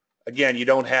 Again, you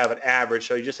don't have an average,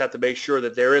 so you just have to make sure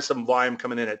that there is some volume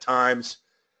coming in at times.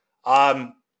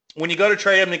 When you go to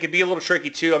trade them, it can be a little tricky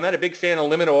too. I'm not a big fan of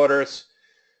limit orders,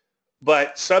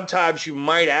 but sometimes you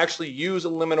might actually use a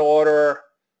limit order,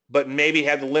 but maybe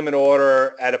have the limit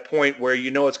order at a point where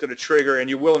you know it's going to trigger and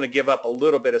you're willing to give up a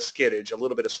little bit of skiddage, a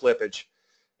little bit of slippage.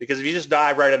 Because if you just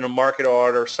dive right into a market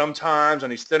order, sometimes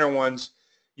on these thinner ones,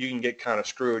 you can get kind of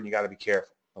screwed and you got to be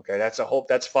careful. Okay,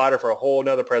 that's fodder for a whole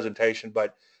nother presentation,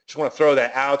 but just want to throw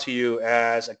that out to you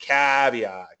as a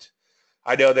caveat.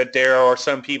 I know that there are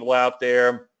some people out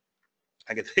there,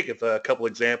 I can think of a couple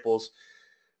examples.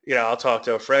 You know, I'll talk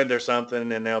to a friend or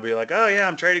something and they'll be like, oh yeah,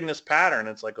 I'm trading this pattern.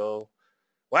 It's like, oh,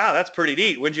 wow, that's pretty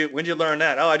neat. When'd you learn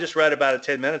that? Oh, I just read about it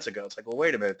 10 minutes ago. It's like, well,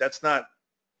 wait a minute. That's not,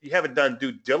 you haven't done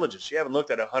due diligence. You haven't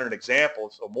looked at 100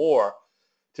 examples or more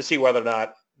to see whether or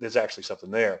not there's actually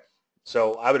something there.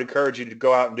 So I would encourage you to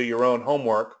go out and do your own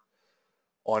homework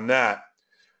on that.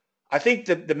 I think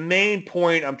that the main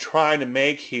point I'm trying to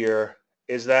make here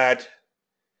is that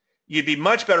you'd be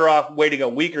much better off waiting a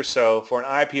week or so for an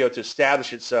IPO to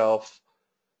establish itself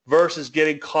versus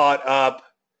getting caught up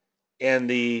in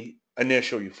the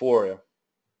initial euphoria.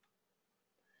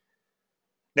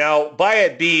 Now, buy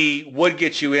at B would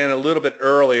get you in a little bit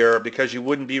earlier because you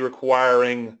wouldn't be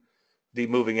requiring the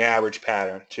moving average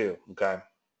pattern too, okay?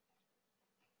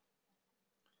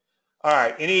 All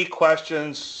right, any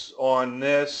questions on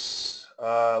this?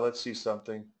 Let's see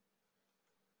something.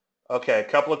 Okay, a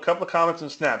couple of comments and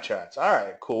Snapchats. All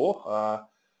right, cool.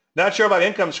 Not sure about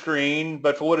income screen,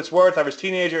 but for what it's worth, I was a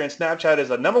teenager and Snapchat is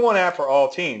the #1 app for all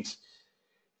teens.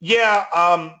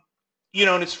 Yeah, you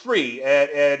know, and it's free.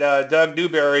 At Doug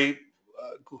Newberry,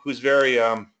 who's very,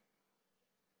 I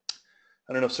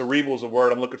don't know if cerebral is the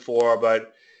word I'm looking for,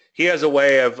 but he has a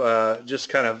way of just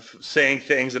kind of saying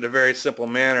things in a very simple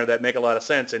manner that make a lot of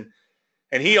sense. And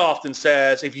he often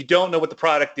says, if you don't know what the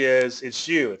product is, it's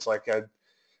you. It's like I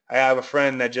have a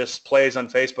friend that just plays on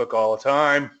Facebook all the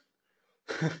time,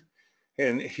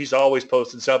 and he's always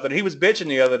posting something. He was bitching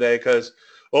the other day because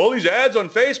all these ads on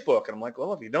Facebook. And I'm like,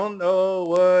 well, if you don't know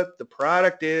what the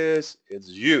product is, it's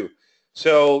you.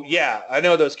 So, yeah, I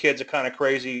know those kids are kind of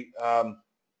crazy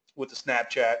with the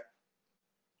Snapchat.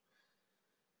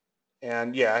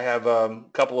 And, yeah, I have a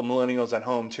couple of millennials at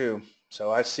home, too.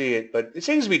 So I see it. But it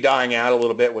seems to be dying out a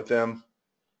little bit with them.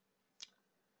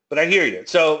 But I hear you.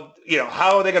 So, you know,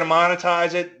 how are they going to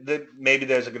monetize it? Maybe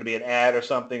there's going to be an ad or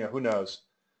something, or who knows.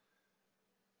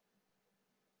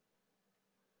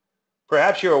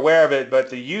 Perhaps you're aware of it, but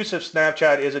the use of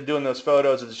Snapchat isn't doing those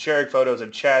photos. It's sharing photos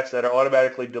and chats that are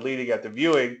automatically deleting after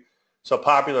viewing, so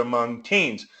popular among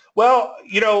teens. Well,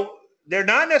 you know, they're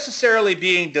not necessarily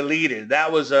being deleted.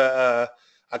 That was a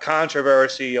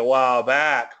controversy a while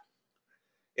back.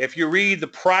 If you read the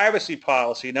privacy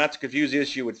policy, not to confuse the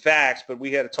issue with facts, but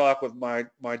we had a talk with my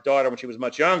daughter when she was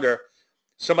much younger.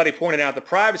 Somebody pointed out the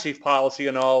privacy policy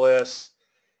and all this.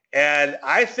 And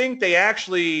I think they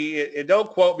actually, and don't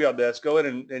quote me on this, go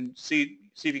in and see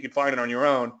if you can find it on your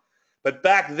own. But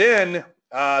back then,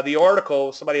 the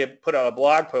article, somebody had put out a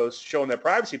blog post showing their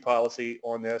privacy policy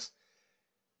on this.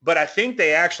 But I think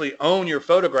they actually own your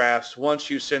photographs once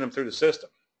you send them through the system,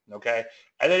 okay?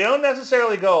 And they don't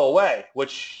necessarily go away,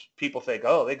 which people think,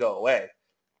 oh, they go away.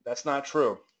 That's not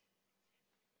true.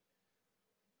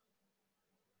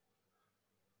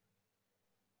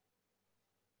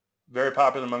 Very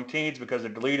popular among teens because they're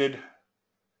deleted.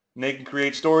 And they can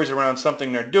create stories around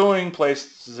something they're doing,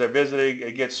 places they're visiting.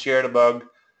 It gets shared among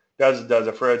dozens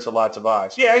of friends to lots of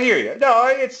eyes. Yeah, I hear you. No,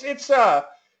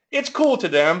 it's cool to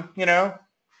them, you know.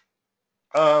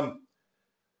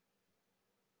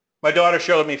 My daughter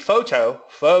showed me Photo,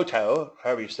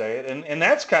 however you say it, and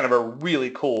that's kind of a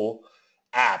really cool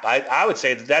app. I would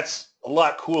say that's a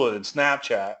lot cooler than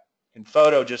Snapchat. And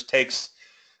Photo just takes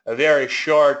a very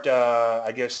short,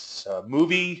 I guess,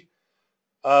 movie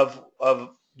of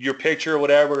your picture or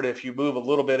whatever, and if you move a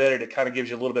little bit in it, it kind of gives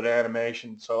you a little bit of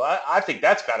animation. So I think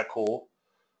that's kind of cool.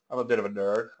 I'm a bit of a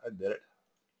nerd. I admit it.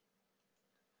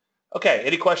 Okay,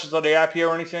 any questions on the IPO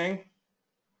or anything?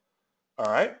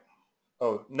 All right.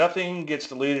 Oh, nothing gets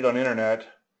deleted on the internet.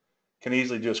 Can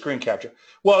easily do a screen capture.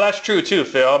 Well, that's true too,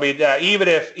 Phil. I mean, even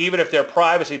if their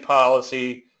privacy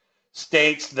policy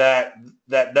states that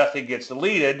nothing gets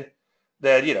deleted,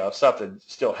 then you know something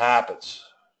still happens.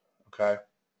 Okay.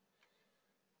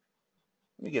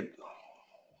 Let me get.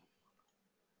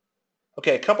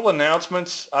 Okay, a couple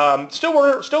announcements.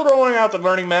 We're still rolling out the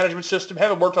learning management system.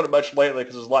 Haven't worked on it much lately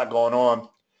because there's a lot going on,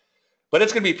 but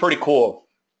it's going to be pretty cool.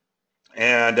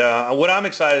 And what I'm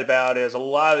excited about is a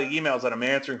lot of the emails that I'm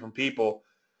answering from people.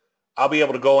 I'll be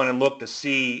able to go in and look to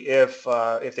see if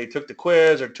they took the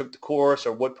quiz or took the course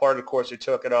or what part of the course they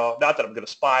took it all. Not that I'm going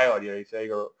to spy on you or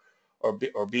anything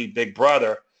or be Big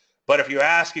Brother, but if you're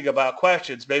asking about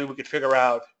questions, maybe we could figure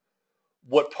out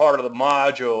what part of the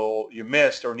module you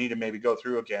missed or need to maybe go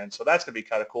through again. So that's going to be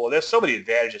kind of cool. There's so many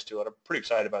advantages to it. I'm pretty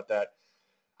excited about that.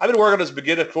 I've been working on this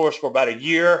beginner course for about a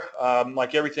year.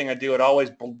 Like everything I do, it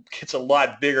always gets a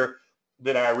lot bigger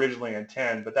than I originally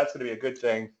intend, but that's going to be a good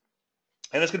thing.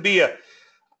 And it's going to be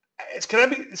it's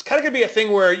kind of going to be a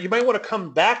thing where you might want to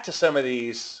come back to some of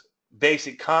these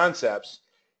basic concepts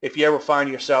if you ever find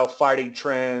yourself fighting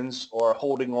trends or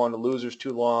holding on to losers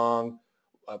too long,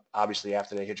 obviously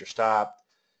after they hit your stop,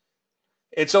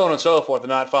 and so on and so forth, and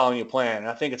not following your plan. And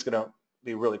I think it's going to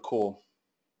be really cool.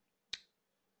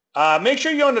 Make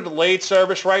sure you're on the delayed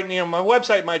service. Right now, my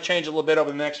website might change a little bit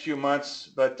over the next few months,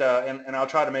 but and I'll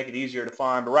try to make it easier to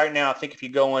find. But right now, I think if you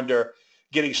go under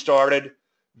getting started,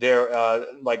 there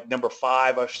like number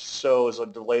 5 or so is a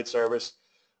delayed service.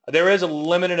 There is a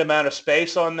limited amount of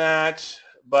space on that,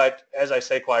 but as I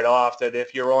say quite often,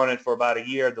 if you're on it for about a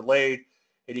year delayed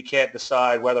and you can't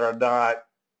decide whether or not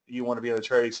you want to be in the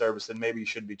trading service, then maybe you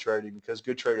shouldn't be trading because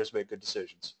good traders make good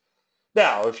decisions.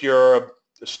 Now, if you're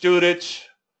a student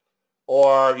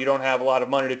or you don't have a lot of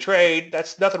money to trade,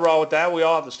 that's nothing wrong with that. We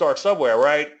all have to start somewhere,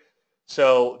 right?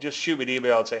 So just shoot me an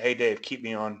email and say, hey, Dave, keep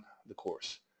me on the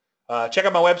course. Check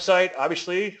out my website,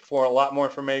 obviously, for a lot more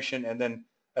information, and then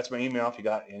that's my email if you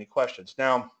got any questions.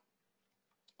 Now,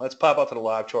 let's pop up to the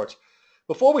live charts.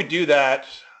 Before we do that,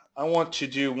 I want to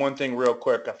do one thing real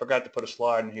quick. I forgot to put a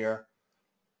slide in here.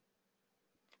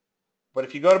 But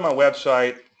if you go to my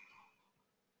website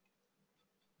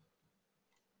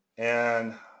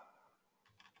and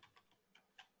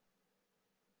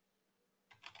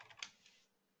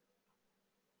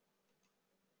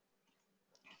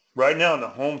right now on the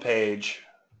home page,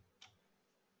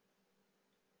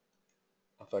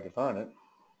 if I can find it,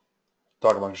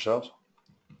 talk amongst yourselves.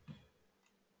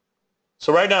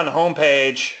 So right now on the home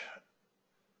page,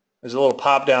 there's a little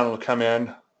pop down that will come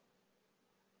in.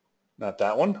 Not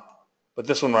that one, but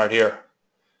this one right here.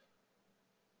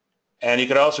 And you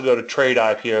could also go to trade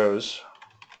IPOs.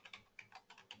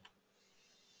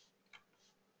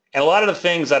 And a lot of the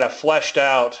things that I've fleshed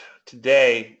out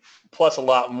today, plus a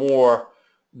lot more,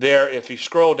 there, if you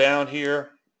scroll down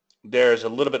here, there's a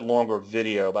little bit longer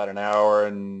video, about an hour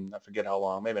and I forget how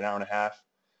long, maybe an hour and a half,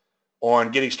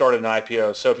 on getting started in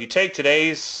IPOs. So if you take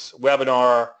today's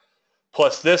webinar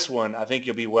plus this one, I think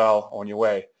you'll be well on your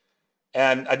way.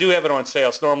 And I do have it on sale.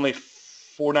 It's normally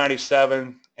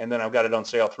 $497, and then I've got it on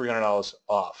sale $300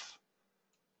 off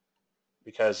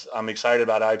because I'm excited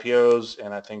about IPOs,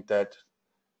 and I think that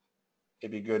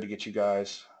it'd be good to get you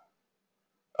guys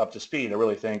up to speed. I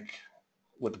really think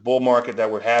with the bull market that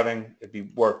we're having, it'd be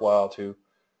worthwhile to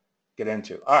get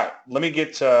into. All right, let me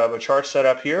get a chart set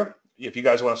up here. If you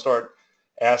guys want to start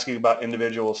asking about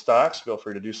individual stocks, feel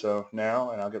free to do so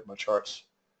now, and I'll get my charts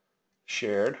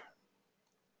shared.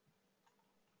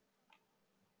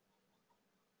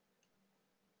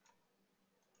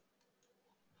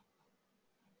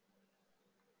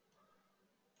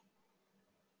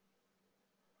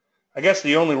 I guess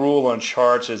the only rule on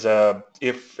charts is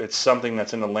if it's something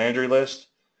that's in the Landry list,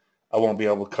 I won't be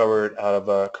able to cover it out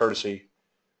of courtesy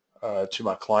to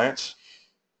my clients.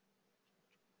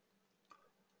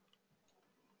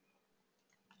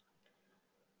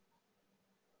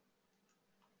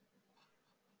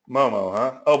 Momo,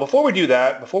 huh? Oh, before we do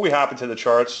that, before we hop into the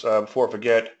charts, before I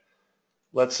forget,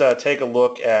 let's take a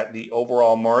look at the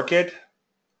overall market.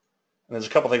 And there's a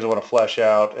couple things I want to flesh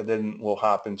out, and then we'll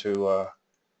hop into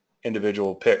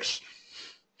individual picks.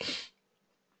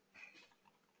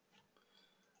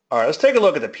 All right, let's take a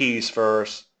look at the P's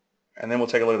first, and then we'll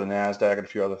take a look at the NASDAQ and a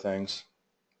few other things.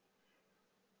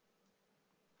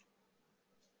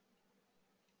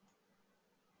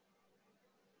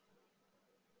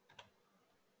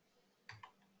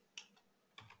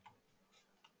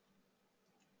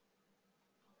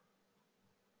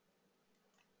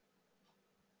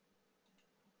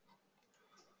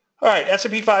 All right,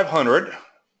 S&P 500.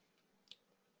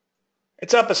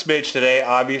 It's up a smidge today,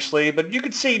 obviously, but you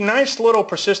can see nice little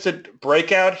persistent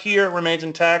breakout here remains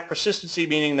intact. Persistency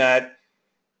meaning that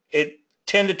it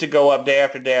tended to go up day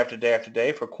after day after day after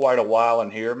day for quite a while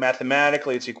in here.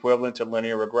 Mathematically, it's equivalent to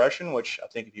linear regression, which I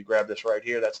think if you grab this right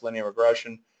here, that's linear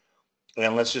regression.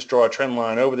 And let's just draw a trend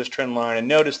line over this trend line and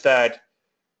notice that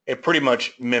it pretty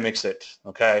much mimics it,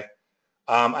 okay?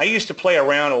 I used to play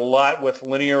around a lot with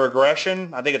linear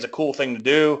regression. I think it's a cool thing to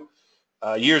do.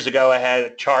 Years ago, I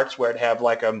had charts where I'd have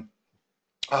like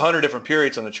 100 different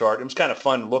periods on the chart. It was kind of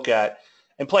fun to look at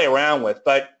and play around with.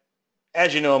 But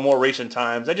as you know, in more recent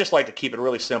times, I just like to keep it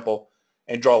really simple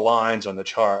and draw lines on the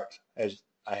chart as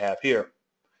I have here.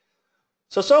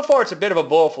 So far it's a bit of a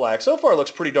bull flag. So far it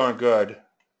looks pretty darn good.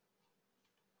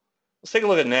 Let's take a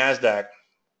look at NASDAQ.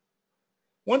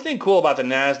 One thing cool about the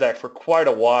NASDAQ for quite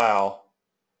a while,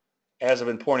 as I've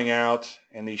been pointing out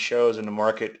in these shows in the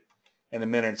market in a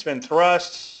minute, it's been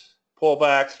thrust,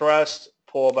 pullback, thrust,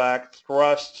 pullback,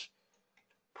 thrust,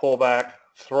 pullback,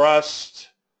 thrust,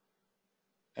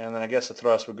 and then I guess the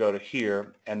thrust would go to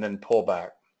here and then pull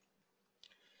back.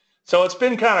 So it's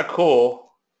been kind of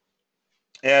cool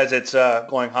as it's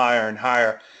going higher and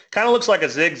higher. Kind of looks like a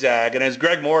zigzag, and as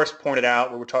Greg Morris pointed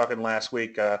out, we were talking last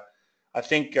week, I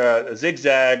think a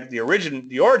zigzag, the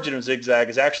origin of zigzag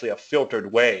is actually a filtered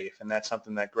wave, and that's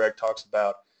something that Greg talks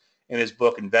about in his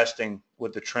book, Investing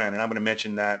with the Trend, and I'm going to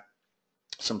mention that,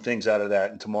 some things out of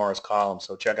that in tomorrow's column,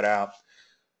 so check it out.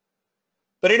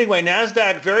 But anyway,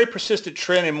 NASDAQ, very persistent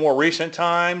trend in more recent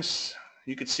times.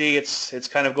 You can see it's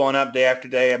kind of going up day after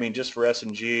day. I mean, just for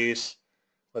S&Gs.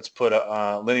 Let's put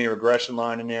a linear regression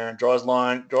line in there. Draw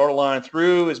a line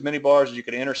through as many bars as you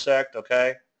can intersect,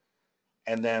 okay?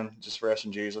 And then just for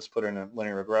S&Gs, let's put in a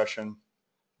linear regression.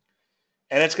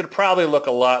 And it's going to probably look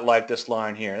a lot like this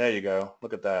line here. There you go.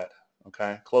 Look at that,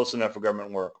 okay? Close enough for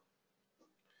government work.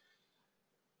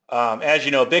 As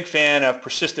you know, big fan of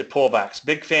persistent pullbacks,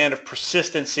 big fan of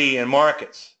persistency in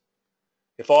markets.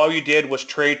 If all you did was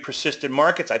trade persistent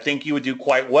markets, I think you would do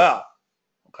quite well,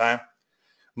 okay?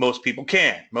 Most people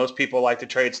can. Most people like to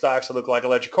trade stocks that look like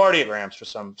electrocardiograms for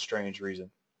some strange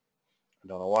reason. I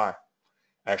don't know why.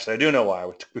 Actually, I do know why.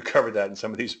 We covered that in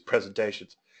some of these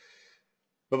presentations.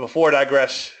 But before I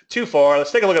digress too far,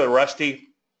 let's take a look at the Rusty.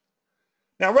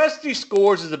 Now, Rusty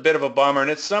scores is a bit of a bummer,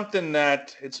 and it's something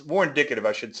that, it's more indicative,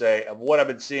 I should say, of what I've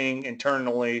been seeing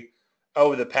internally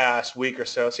over the past week or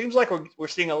so. It seems like we're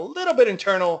seeing a little bit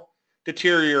internal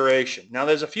deterioration. Now,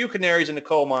 there's a few canaries in the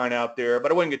coal mine out there,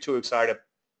 but I wouldn't get too excited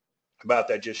about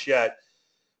that just yet.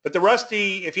 But the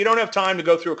Rusty, if you don't have time to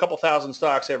go through a couple thousand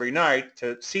stocks every night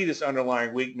to see this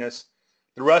underlying weakness,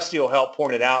 the Rusty will help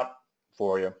point it out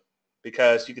for you,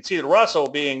 because you can see the Russell,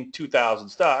 being 2,000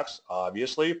 stocks,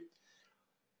 obviously,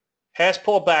 has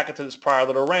pulled back into this prior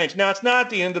little range. Now, it's not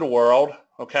the end of the world,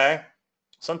 okay?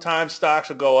 Sometimes stocks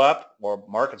will go up, or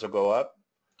markets will go up.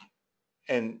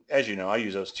 And as you know, I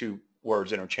use those two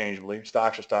words interchangeably.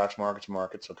 Stocks are stocks, markets are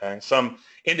markets, okay? Some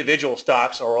individual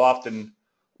stocks are often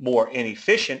more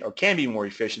inefficient, or can be more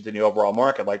efficient than the overall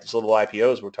market, like these little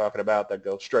IPOs we're talking about that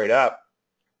go straight up.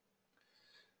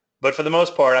 But for the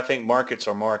most part, I think markets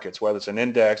are markets, whether it's an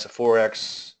index, a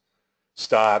Forex,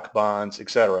 stock, bonds,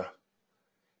 etc.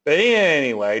 But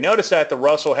anyway, notice that the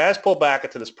Russell has pulled back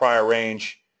into this prior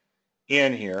range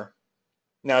in here.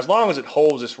 Now, as long as it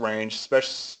holds this range,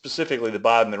 specifically the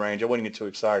bottom of the range, I wouldn't get too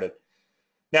excited.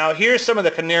 Now, here's some of the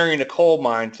canary in the coal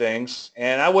mine things,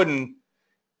 and I wouldn't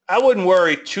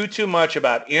worry too much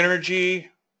about energy,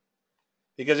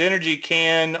 because energy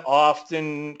can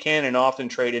often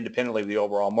trade independently of the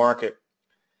overall market.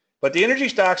 But the energy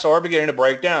stocks are beginning to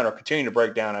break down, or continue to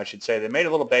break down, I should say. They made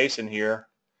a little base in here,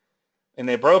 and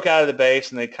they broke out of the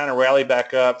base, and they kind of rallied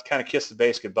back up, kind of kissed the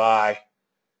base goodbye.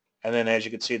 And then, as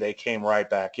you can see, they came right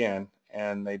back in,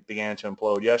 and they began to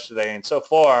implode yesterday. And so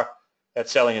far, that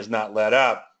selling has not let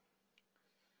up.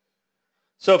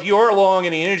 So if you are long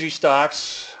any energy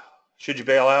stocks, should you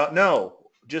bail out? No.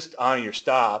 Just honor your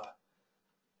stop.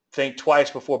 Think twice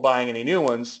before buying any new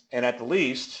ones, and at the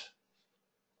least,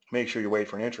 make sure you wait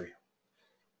for an entry.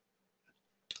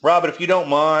 Robert, if you don't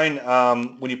mind,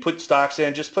 when you put stocks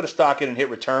in, just put a stock in and hit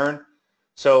return.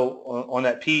 So on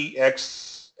that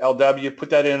PXLW, put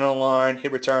that in on the line,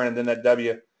 hit return, and then that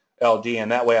WLD,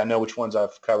 and that way I know which ones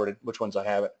I've covered and which ones I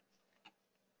haven't.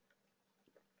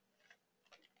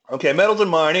 Okay, metals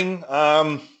and mining.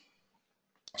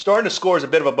 Starting to score is a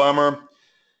bit of a bummer,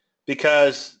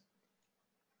 because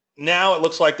now it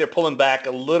looks like they're pulling back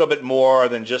a little bit more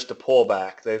than just a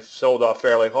pullback. They've sold off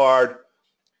fairly hard.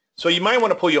 So you might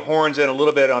want to pull your horns in a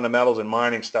little bit on the metals and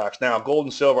mining stocks. Now, gold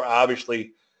and silver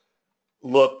obviously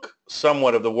look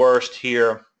somewhat of the worst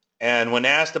here. And when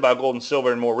asked about gold and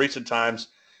silver in more recent times,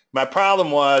 my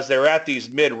problem was they were at these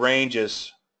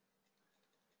mid-ranges,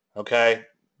 okay,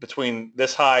 between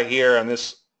this high here and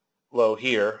this low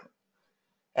here,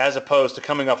 as opposed to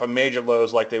coming off of major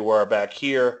lows like they were back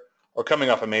here, or coming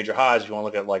off of major highs, if you want to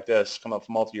look at it like this, come up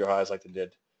from multi-year highs like they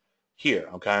did here,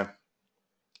 okay?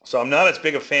 So I'm not as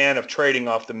big a fan of trading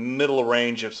off the middle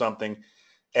range of something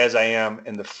as I am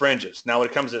in the fringes. Now, when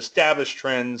it comes to established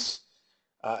trends,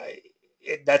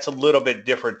 that's a little bit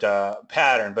different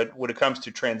pattern. But when it comes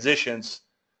to transitions,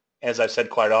 as I've said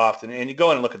quite often, and you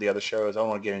go in and look at the other shows, I don't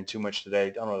want to get into too much today. I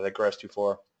don't want to digress too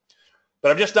far.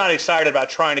 But I'm just not excited about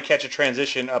trying to catch a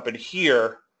transition up in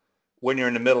here when you're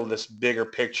in the middle of this bigger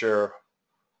picture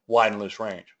wide and loose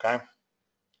range, okay?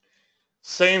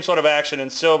 Same sort of action in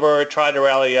silver. It tried to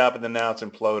rally up, and then now it's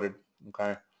imploded,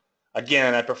 okay?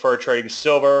 Again, I prefer trading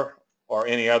silver or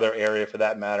any other area for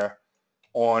that matter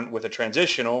on with a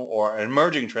transitional or an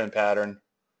emerging trend pattern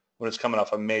when it's coming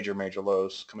off of major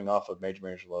lows, coming off of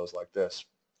major lows like this.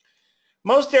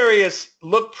 Most areas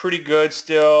look pretty good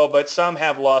still, but some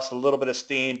have lost a little bit of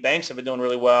steam. Banks have been doing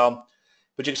really well,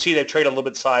 but you can see they've traded a little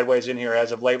bit sideways in here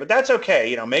as of late, but that's okay.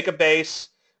 You know, make a base,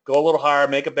 go a little higher,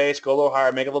 make a base, go a little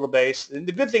higher, make a little base. And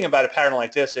the good thing about a pattern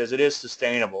like this is it is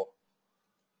sustainable.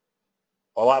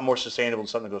 A lot more sustainable than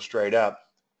something that goes straight up.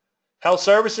 Health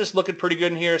services looking pretty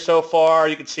good in here so far.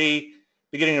 You can see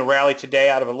beginning to rally today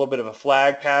out of a little bit of a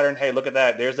flag pattern. Hey, look at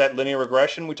that. There's that linear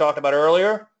regression we talked about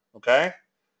earlier, okay?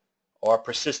 Or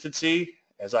persistency,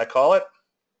 as I call it.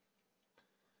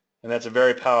 And that's a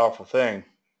very powerful thing.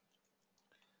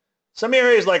 Some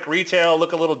areas like retail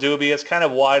look a little dubious, kind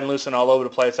of wide and loose and all over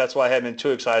the place. That's why I haven't been too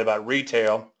excited about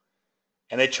retail.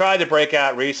 And they tried to break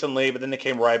out recently, but then they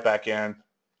came right back in.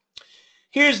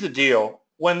 Here's the deal.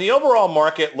 When the overall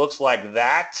market looks like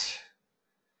that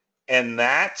and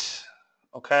that,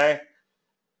 okay,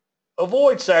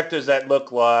 avoid sectors that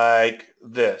look like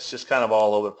this, just kind of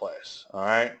all over the place, all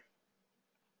right?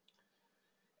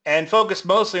 And focus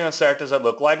mostly on sectors that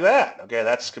look like that. Okay,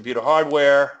 that's computer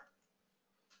hardware.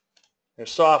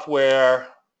 There's software.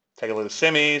 Take a look at the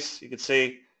semis. You can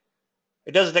see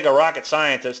it doesn't take a rocket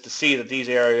scientist to see that these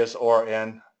areas are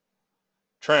in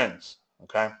trends,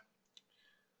 okay?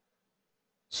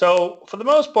 So for the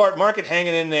most part, market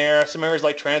hanging in there. Some areas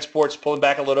like transport's pulling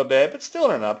back a little bit, but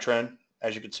still in an uptrend,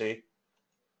 as you can see.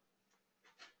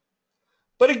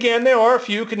 But again, there are a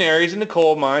few canaries in the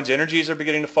coal mines. Energies are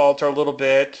beginning to falter a little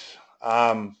bit.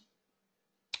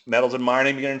 Metals and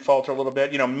mining beginning to falter a little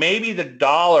bit. You know, maybe the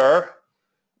dollar,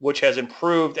 which has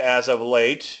improved as of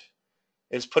late,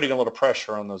 is putting a little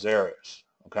pressure on those areas,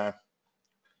 okay?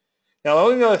 Now, the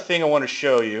only other thing I want to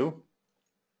show you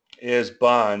is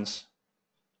bonds.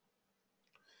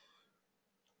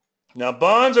 Now,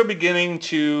 bonds are beginning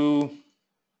to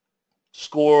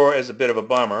score as a bit of a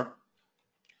bummer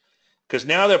because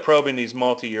now they're probing these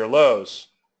multi-year lows.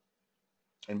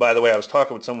 And by the way, I was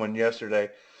talking with someone yesterday.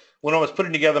 When I was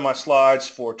putting together my slides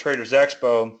for Traders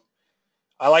Expo,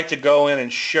 I like to go in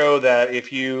and show that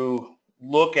if you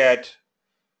look at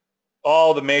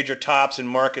all the major tops in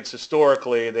markets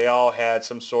historically, they all had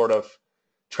some sort of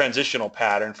transitional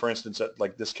pattern. For instance,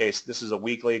 like this case, this is a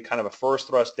weekly, kind of a first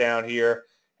thrust down here.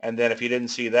 And then if you didn't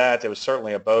see that, there was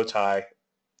certainly a bow tie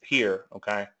here,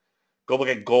 okay? Go look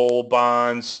at gold,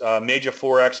 bonds, major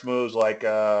Forex moves like,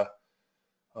 oh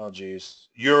geez,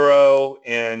 euro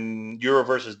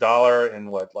versus dollar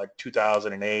in what, like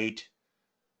 2008,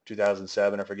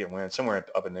 2007, I forget when, somewhere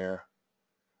up in there.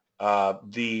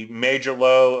 The major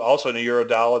low, also in the euro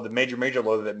dollar, the major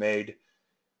low that it made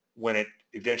when it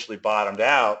eventually bottomed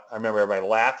out. I remember everybody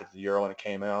laughed at the euro when it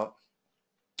came out.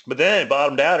 But then it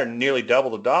bottomed out and nearly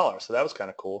doubled the dollar, so that was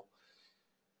kind of cool.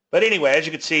 But anyway, as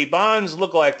you can see, bonds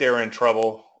look like they're in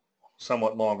trouble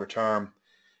somewhat longer term.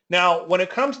 Now, when it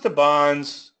comes to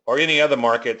bonds or any other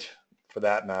market for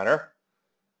that matter,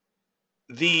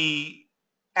 the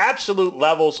absolute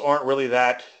levels aren't really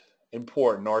that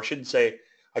important, or I should say,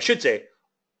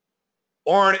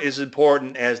 aren't as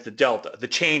important as the delta, the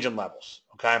change in levels,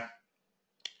 okay?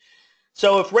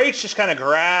 So if rates just kind of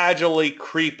gradually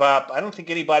creep up, I don't think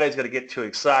anybody's going to get too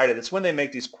excited. It's when they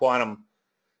make these quantum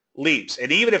leaps.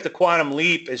 And even if the quantum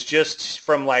leap is just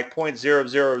from like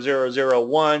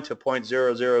 0.00001 to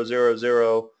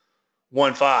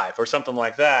 0.00015 or something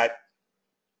like that,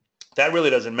 that really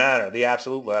doesn't matter. The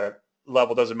absolute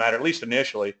level doesn't matter, at least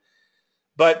initially.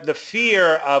 But the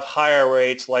fear of higher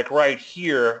rates, like right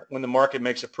here, when the market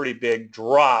makes a pretty big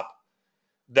drop,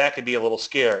 that could be a little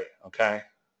scary, okay?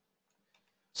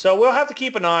 So we'll have to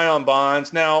keep an eye on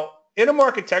bonds. Now,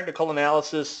 intermarket technical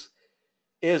analysis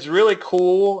is really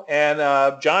cool, and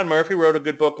John Murphy wrote a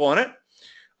good book on it.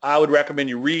 I would recommend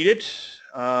you read it.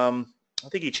 I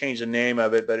think he changed the name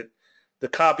of it, but the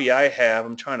copy I have,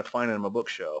 I'm trying to find it on my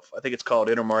bookshelf. I think it's called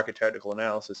Intermarket Technical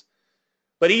Analysis.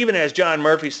 But even as John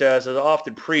Murphy says, as I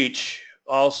often preach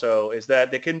also, is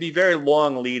that there can be very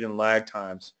long lead and lag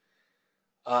times.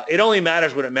 It only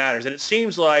matters when it matters, and it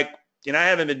seems like, you know, I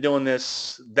haven't been doing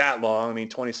this that long. I mean,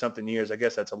 20-something years. I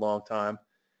guess that's a long time.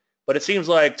 But it seems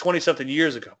like 20-something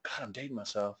years ago, God, I'm dating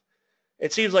myself.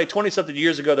 it seems like 20-something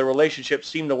years ago, the relationships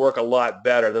seemed to work a lot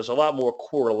better. There's a lot more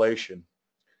correlation.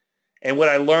 And what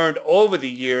I learned over the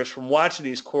years from watching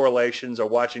these correlations or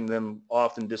watching them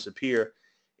often disappear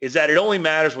is that it only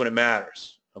matters when it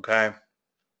matters, okay?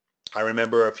 I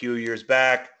remember a few years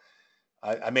back,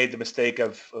 I made the mistake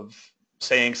of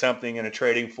saying something in a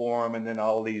trading forum, and then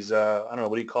all these, I don't know,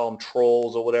 what do you call them,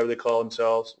 trolls or whatever they call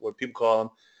themselves, what people call them,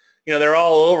 they're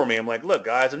all over me. I'm like, look,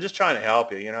 guys, I'm just trying to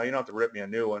help you. You don't have to rip me a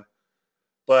new one.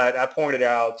 But I pointed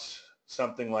out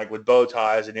something like with bow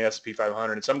ties in the S&P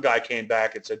 500, and some guy came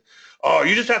back and said, oh,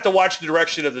 you just have to watch the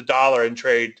direction of the dollar and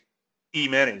trade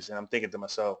E-minis. And I'm thinking to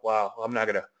myself, wow, I'm not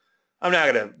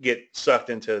gonna get sucked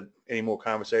into any more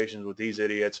conversations with these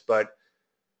idiots. But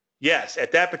yes,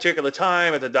 at that particular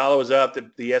time, if the dollar was up,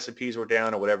 the S&Ps were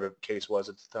down, or whatever the case was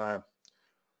at the time.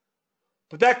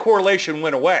 But that correlation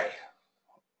went away.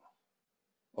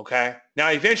 Okay? Now,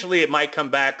 eventually it might come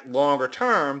back longer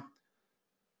term,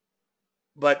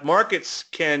 but markets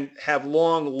can have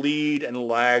long lead and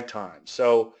lag times.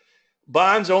 So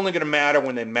bonds are only going to matter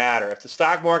when they matter. If the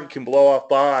stock market can blow off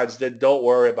bonds, then don't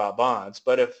worry about bonds.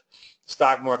 But if the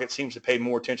stock market seems to pay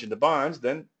more attention to bonds,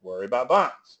 then worry about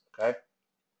bonds. Okay?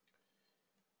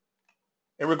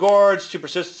 In regards to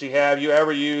persistency, have you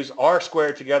ever used R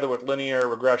squared together with linear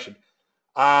regression?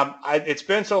 It's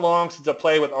been so long since I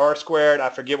played with R squared, I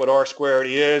forget what R squared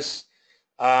is.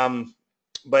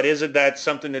 But isn't that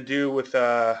something to do with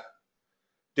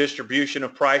distribution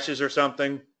of prices or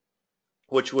something,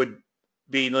 which would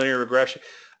be linear regression?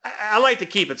 I like to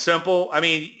keep it simple. I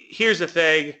mean, here's the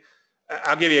thing.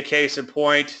 I'll give you a case in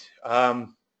point. I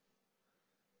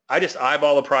just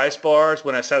eyeball the price bars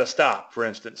when I set a stop, for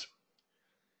instance.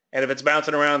 And if it's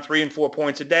bouncing around 3 and 4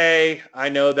 points a day, I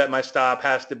know that my stop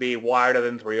has to be wider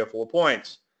than 3 or 4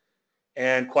 points.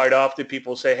 And quite often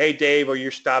people say, hey, Dave, are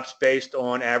your stops based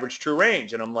on average true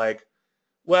range? And I'm like,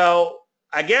 well,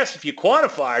 I guess if you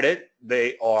quantified it,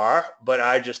 they are, but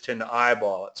I just tend to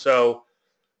eyeball it. So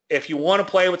if you want to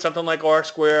play with something like R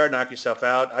squared, knock yourself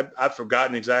out. I've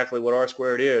forgotten exactly what R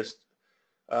squared is,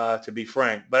 to be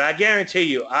frank. But I guarantee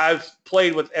you, I've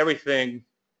played with everything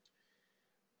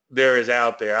there is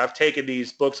out there. I've taken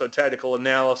these books on technical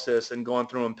analysis and gone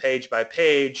through them page by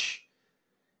page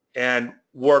and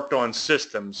worked on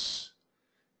systems,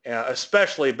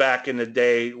 especially back in the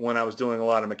day when I was doing a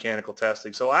lot of mechanical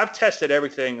testing. So I've tested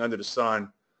everything under the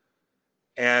sun,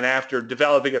 and after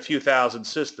developing a few thousand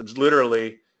systems,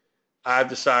 literally, I've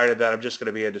decided that I'm just going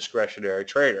to be a discretionary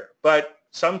trader. But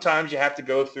sometimes you have to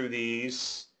go through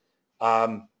these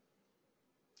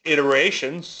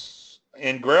iterations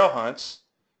in grail hunts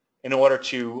in order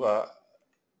to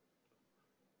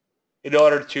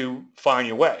find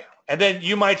your way. And then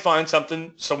you might find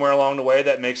something somewhere along the way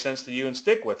that makes sense to you and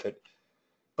stick with it.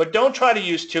 But don't try to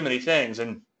use too many things.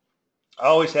 And I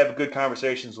always have good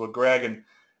conversations with Greg, and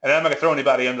I'm not going to throw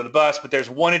anybody under the bus, but there's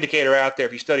one indicator out there.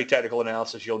 If you study technical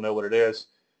analysis, you'll know what it is.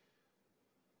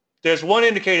 There's one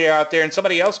indicator out there, and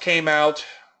somebody else came out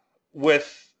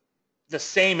with the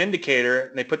same indicator,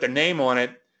 and they put their name on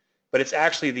it, but it's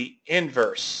actually the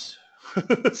inverse.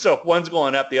 So if one's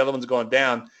going up, the other one's going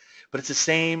down, but it's the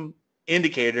same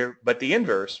indicator, but the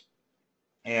inverse.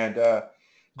 And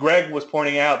Greg was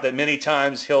pointing out that many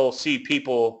times he'll see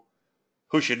people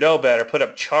who should know better put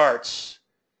up charts,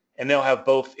 and they'll have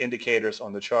both indicators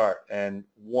on the chart, and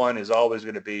one is always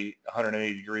going to be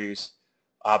 180 degrees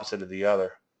opposite of the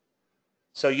other.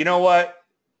 So you know what?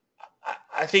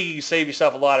 I think you can save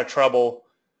yourself a lot of trouble.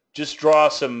 Just draw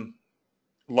some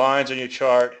lines on your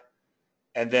chart,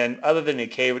 and then other than the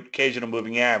occasional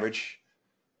moving average,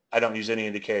 I don't use any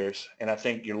indicators, and I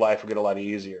think your life will get a lot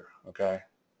easier, okay?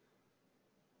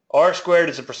 R squared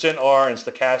is a percent R in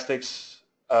stochastics.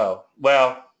 Oh,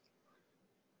 well,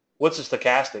 what's a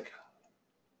stochastic?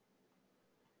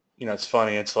 It's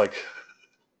funny. It's like,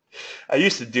 I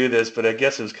used to do this, but I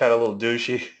guess it was kind of a little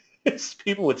douchey.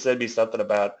 People would send me something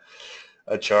about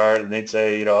a chart, and they'd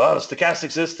say, oh,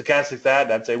 stochastics this, stochastics that,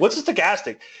 and I'd say, what's a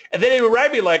stochastic? And then they would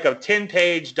write me like a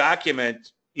 10-page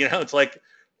document. It's like,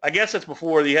 I guess it's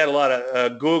before you had a lot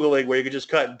of Googling where you could just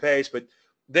cut and paste, but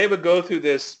they would go through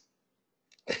this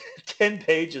 10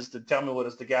 pages to tell me what a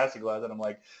stochastic was, and I'm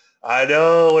like, I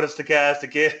know what a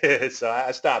stochastic is. So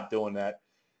I stopped doing that.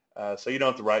 So you don't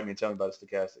have to write me and tell me about a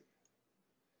stochastic.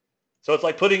 So it's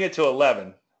like putting it to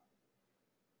 11.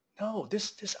 No,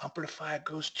 this amplifier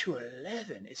goes to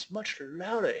 11. It's much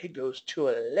louder. It goes to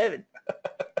 11.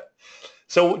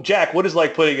 So, Jack, what is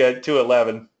like putting it to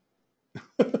 11?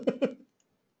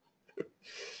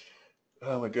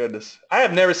 Oh, my goodness. I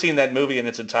have never seen that movie in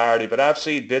its entirety, but I've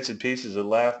seen bits and pieces and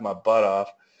laughed my butt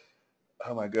off.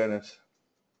 Oh, my goodness.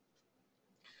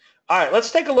 All right,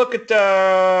 let's take a look at,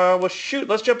 well, shoot,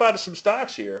 let's jump out of some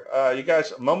stocks here. You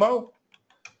guys, Momo,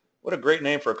 what a great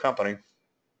name for a company.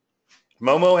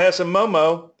 Momo has some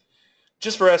Momo.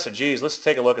 Just for S&Gs, let's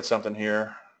take a look at something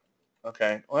here.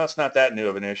 Okay, well, it's not that new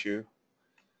of an issue.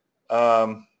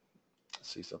 Let's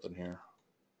see something here.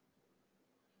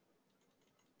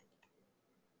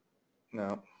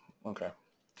 No, okay.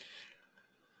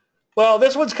 Well,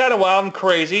 this one's kind of wild and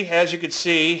crazy, as you can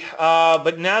see.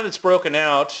 But now that it's broken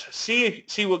out, see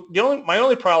what my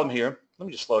only problem here. Let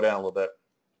me just slow down a little bit.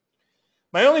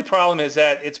 My only problem is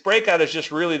that its breakout is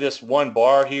just really this one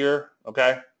bar here.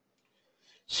 Okay.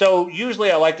 So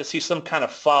usually I like to see some kind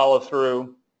of follow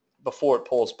through before it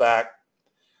pulls back.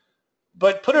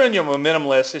 But put it on your momentum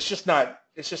list. It's just not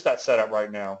set up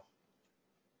right now.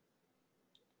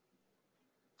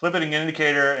 Flipping an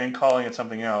indicator and calling it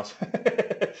something else.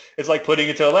 It's like putting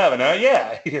it to 11, huh?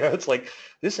 Yeah, it's like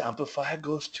this amplifier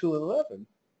goes to 11.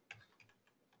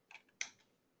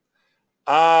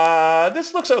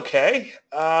 This looks okay.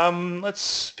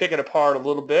 Let's pick it apart a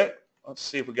little bit. Let's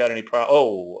see if we got any problem.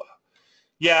 Oh,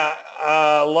 yeah,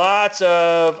 lots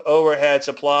of overhead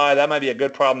supply. That might be a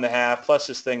good problem to have. Plus,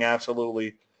 this thing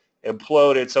absolutely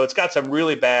imploded. So it's got some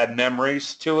really bad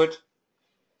memories to it.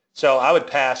 So I would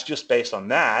pass just based on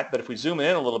that. But if we zoom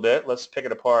in a little bit, let's pick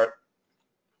it apart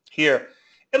here.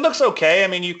 It looks okay. I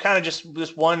mean, you kind of just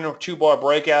this 1 or 2 bar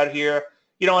breakout here.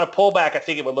 You know, on a pullback, I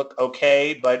think it would look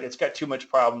okay, but it's got too much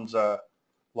problems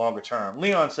longer term.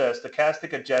 Leon says,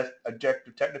 stochastic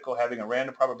objective technical having a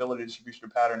random probability distribution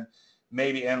pattern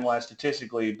may be analyzed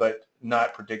statistically, but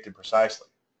not predicted precisely.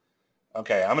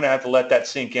 Okay, I'm going to have to let that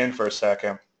sink in for a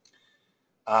second.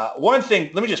 One thing,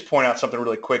 let me just point out something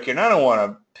really quick here, and I don't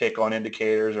want to pick on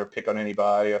indicators or pick on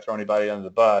anybody or throw anybody under the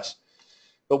bus,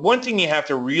 but one thing you have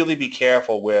to really be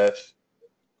careful with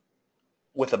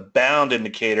a bound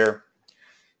indicator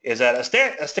is that a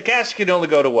stochastic can only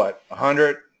go to what?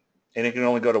 100, and it can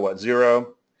only go to what?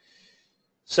 0.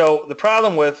 So the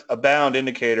problem with a bound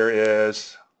indicator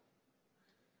is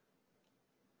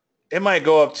it might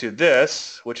go up to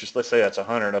this, which is, let's say that's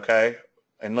 100, okay?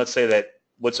 And let's say that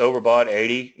what's overbought,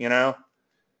 80, you know?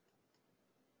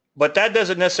 But that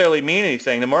doesn't necessarily mean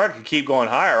anything. The market can keep going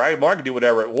higher, right? The market can do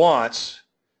whatever it wants,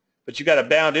 but you got a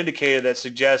bound indicator that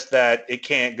suggests that it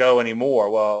can't go anymore.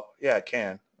 Well, yeah, it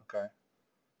can, okay?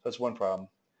 That's one problem.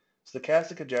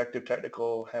 Stochastic objective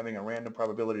technical having a random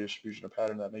probability distribution or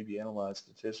pattern that may be analyzed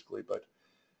statistically, but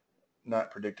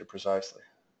not predicted precisely.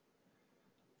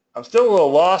 I'm still a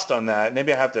little lost on that.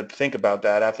 Maybe I have to think about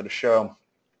that after the show.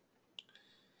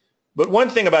 But one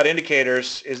thing about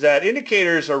indicators is that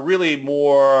indicators are really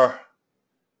more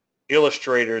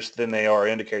illustrators than they are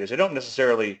indicators. They don't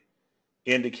necessarily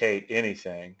indicate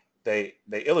anything. They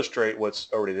illustrate what's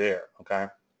already there, okay?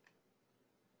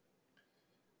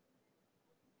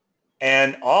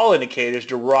 And all indicators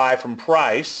derived from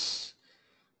price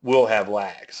will have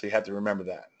lag, so you have to remember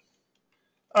that.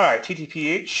 All right,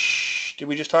 TTPH, did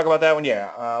we just talk about that one?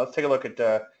 Yeah, let's take a look at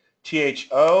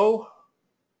THO.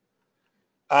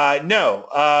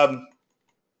 No.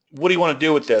 What do you want to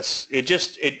do with this?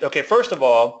 Okay, first of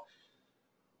all,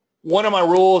 one of my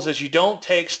rules is you don't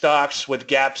take stocks with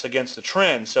gaps against the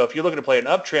trend. So if you're looking to play an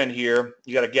uptrend here,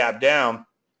 you got a gap down.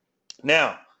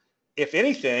 Now, if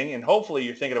anything, and hopefully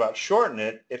you're thinking about shorting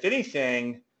it, if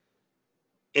anything,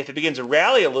 if it begins to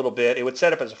rally a little bit, it would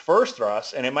set up as a first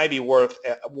thrust, and it might be worth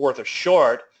a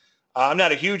short. I'm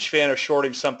not a huge fan of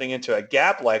shorting something into a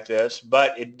gap like this,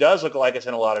 but it does look like it's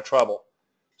in a lot of trouble.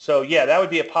 So yeah, that would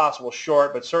be a possible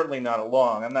short, but certainly not a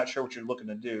long. I'm not sure what you're looking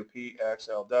to do.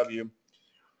 PXLW.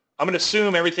 I'm going to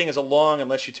assume everything is a long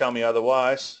unless you tell me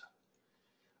otherwise.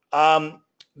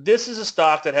 This is a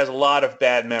stock that has a lot of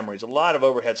bad memories, a lot of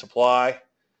overhead supply.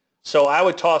 So I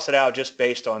would toss it out just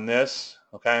based on this.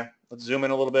 Okay, let's zoom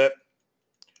in a little bit.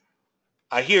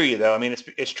 I hear you though. I mean,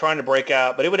 it's trying to break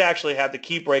out, but it would actually have to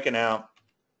keep breaking out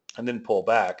and then pull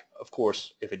back, of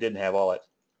course, if it didn't have all that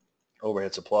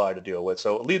overhead supply to deal with.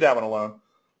 So leave that one alone.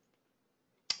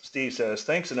 Steve says,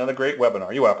 thanks, another great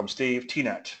webinar. You're welcome, Steve.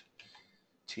 T-Net.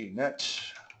 T-Net.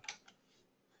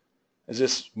 Is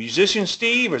this musician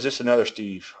Steve or is this another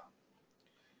Steve?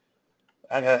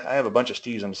 I have a bunch of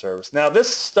Steves on the service. Now,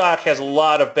 this stock has a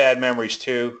lot of bad memories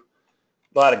too.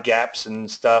 A lot of gaps and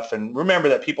stuff. And remember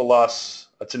that people lost.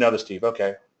 That's another Steve.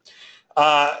 Okay.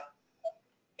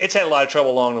 It's had a lot of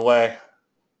trouble along the way.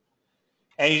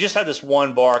 And you just have this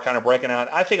one bar kind of breaking out.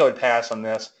 I think I would pass on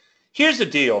this. Here's the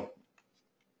deal.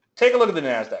 Take a look at the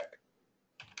NASDAQ.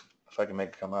 If I can make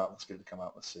it come out. Let's get it to come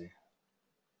out. Let's see.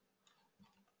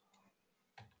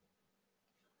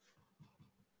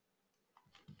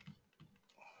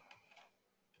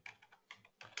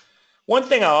 one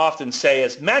thing I often say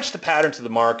is match the pattern to the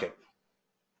market.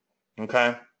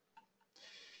 Okay?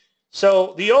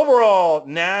 So the overall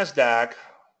NASDAQ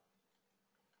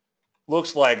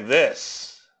looks like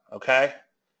this. Okay?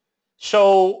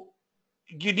 So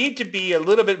you need to be a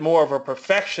little bit more of a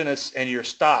perfectionist in your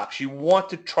stocks. You want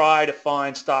to try to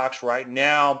find stocks right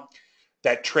now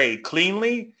that trade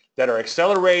cleanly, that are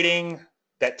accelerating,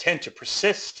 that tend to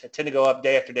persist, that tend to go up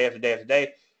day after day after day after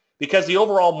day, because the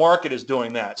overall market is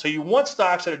doing that. So you want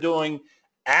stocks that are doing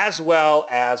as well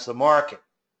as the market.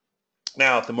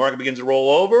 Now, if the market begins to roll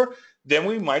over, then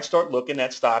we might start looking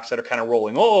at stocks that are kind of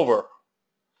rolling over.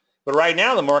 But right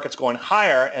now the market's going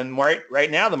higher, and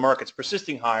right now the market's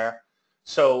persisting higher.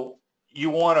 So you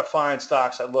want to find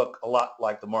stocks that look a lot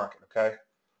like the market, okay?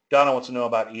 Donna wants to know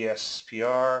about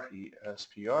ESPR.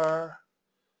 ESPR.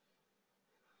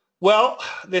 Well,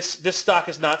 this stock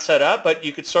is not set up, but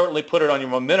you could certainly put it on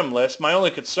your momentum list. My only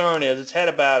concern is it's had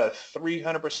about a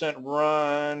 300%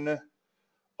 run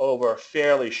over a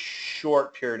fairly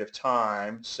short period of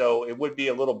time, so it would be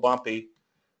a little bumpy.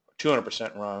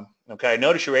 200% run. Okay,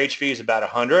 notice your HV is about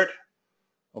 100.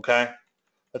 Okay,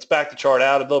 let's back the chart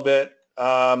out a little bit.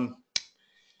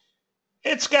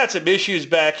 It's got some issues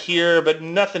back here, but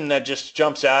nothing that just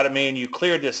jumps out at me, and you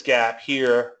cleared this gap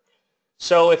here.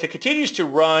 So if it continues to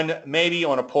run, maybe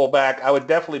on a pullback, I would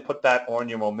definitely put that on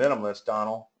your momentum list,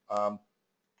 Donald.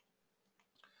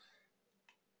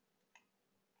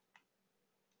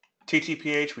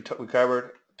 TTPH, we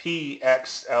covered.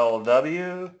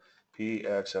 PXLW.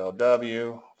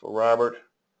 PXLW for Robert.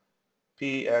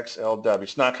 PXLW.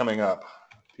 It's not coming up.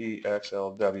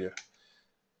 PXLW.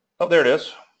 Oh, there it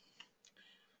is.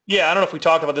 Yeah, I don't know if we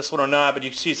talked about this one or not, but you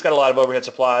can see it's got a lot of overhead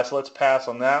supply, so let's pass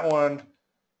on that one.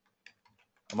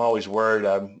 I'm always worried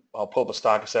I'll pull up a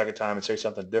stock a second time and say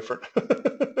something different.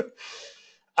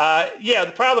 Yeah,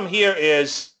 the problem here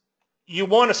is you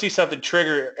want to see something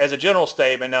trigger as a general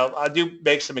statement. Now, I do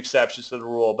make some exceptions to the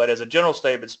rule, but as a general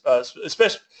statement,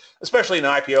 especially in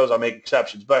IPOs, I'll make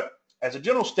exceptions. But as a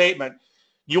general statement,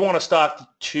 you want a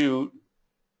stock to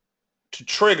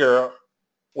trigger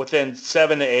within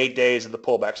 7 to 8 days of the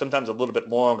pullback, sometimes a little bit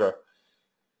longer.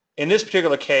 In this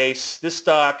particular case, this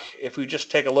stock, if we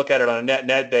just take a look at it on a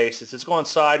net basis, it's going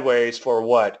sideways for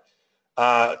what?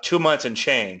 2 months and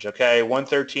change, okay?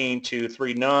 113 to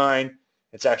 39.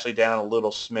 It's actually down a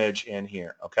little smidge in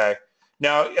here, okay?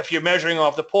 Now, if you're measuring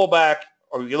off the pullback,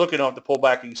 or you're looking off the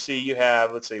pullback, you can see you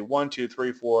have, let's say, 1, 2,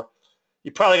 3, 4.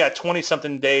 You probably got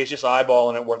 20-something days just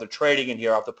eyeballing it worth of trading in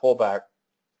here off the pullback.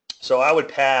 So I would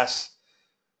pass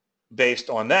based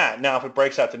on that. Now, if it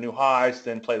breaks out to new highs,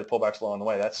 then play the pullbacks along the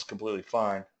way. That's completely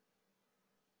fine.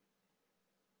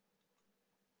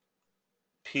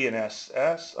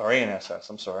 PNSS, or ANSS,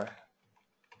 I'm sorry.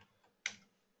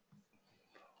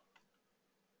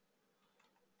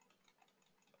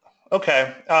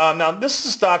 Okay, now this is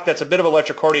a stock that's a bit of an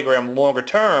electrocardiogram longer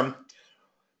term,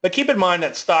 but keep in mind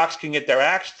that stocks can get their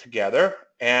acts together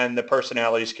and the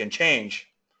personalities can change,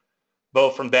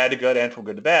 both from bad to good and from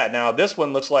good to bad. Now, this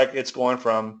one looks like it's going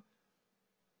from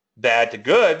bad to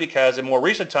good because in more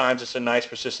recent times, it's a nice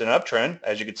persistent uptrend,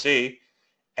 as you can see,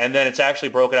 and then it's actually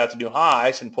broken out to new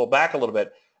highs and pulled back a little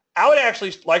bit. I would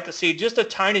actually like to see just a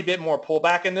tiny bit more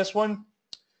pullback in this one,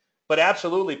 but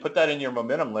absolutely put that in your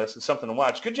momentum list. It's something to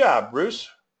watch. Good job, Bruce.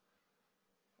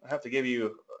 I have to give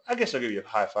you, I guess I'll give you a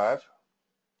high five.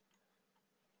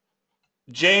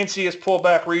 JNC is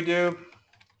pullback redo.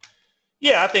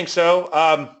 Yeah, I think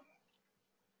so.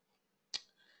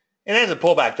 It hasn't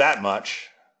pulled back that much,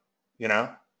 you know.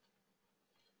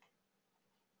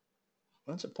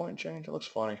 What's the point change? It looks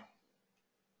funny.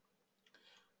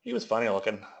 He was funny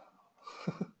looking.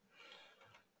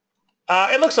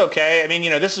 It looks okay. I mean, you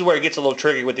know, this is where it gets a little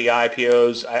tricky with the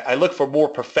IPOs. I look for more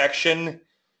perfection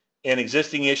in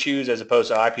existing issues as opposed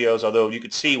to IPOs, although you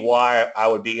could see why I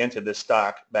would be into this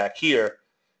stock back here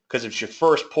because it's your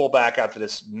first pullback after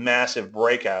this massive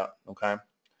breakout, okay?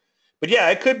 But yeah,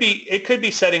 it could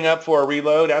be setting up for a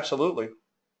reload, absolutely.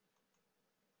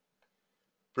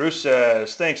 Bruce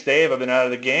says, thanks, Dave. I've been out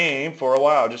of the game for a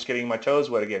while, just getting my toes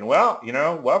wet again. Well, you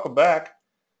know, welcome back.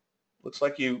 Looks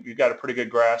like you got a pretty good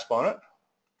grasp on it.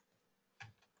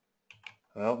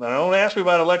 Well, now don't ask me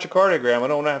about electrocardiogram. I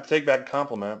don't want to have to take back a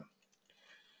compliment.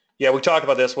 Yeah, we talked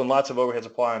about this one. Lots of overhead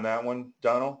supply on that one,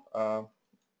 Donald. All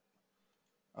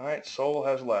right, Soul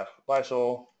has left. Bye,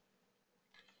 Soul.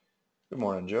 Good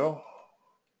morning, Joe.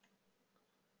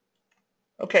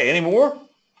 Okay, any more?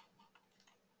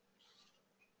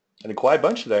 And a quiet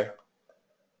bunch today.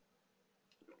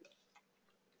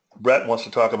 Brett wants to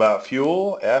talk about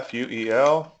fuel,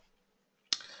 F-U-E-L.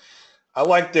 I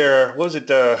like their, what was it,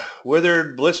 the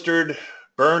Withered, Blistered,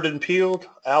 Burned, and Peeled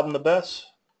album the best?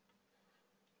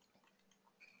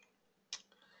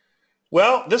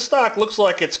 Well, this stock looks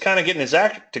like it's kind of getting its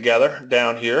act together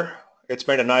down here. It's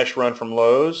made a nice run from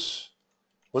lows.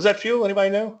 Was that fuel? Anybody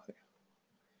know?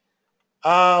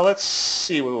 Let's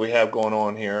see what we have going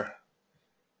on here.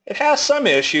 It has some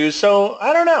issues, so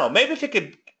I don't know. Maybe if it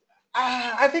could,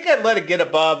 I think I'd let it get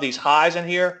above these highs in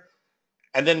here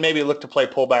and then maybe look to play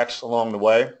pullbacks along the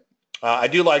way. I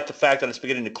do like the fact that it's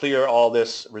beginning to clear all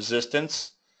this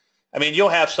resistance. I mean, you'll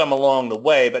have some along the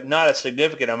way, but not a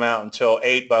significant amount until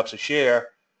 $8 a share.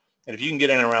 And if you can get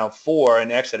in around 4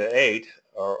 and exit at 8,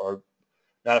 or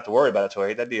not have to worry about it till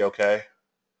 8, that'd be okay.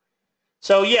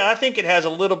 So yeah, I think it has a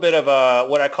little bit of a,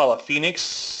 what I call a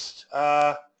phoenix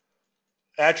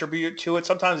attribute to it.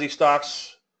 Sometimes these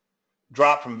stocks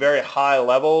drop from very high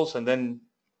levels and then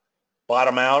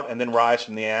bottom out and then rise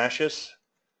from the ashes.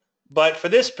 But for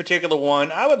this particular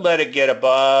one, I would let it get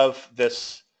above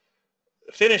this,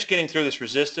 finish getting through this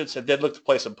resistance, and then look to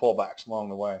play some pullbacks along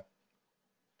the way.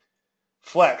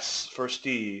 Flex for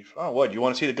Steve. Oh, what? You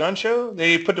want to see the gun show?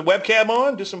 They put the webcam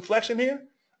on, do some flexing here?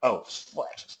 Oh,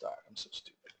 flex stock. I'm so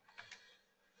stupid.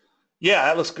 Yeah,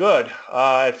 that looks good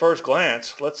at first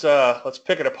glance. Let's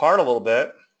pick it apart a little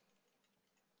bit.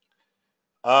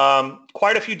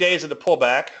 Quite a few days of the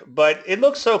pullback, but it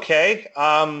looks okay.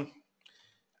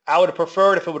 I would have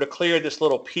preferred if it would have cleared this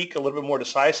little peak a little bit more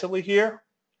decisively here,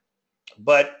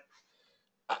 but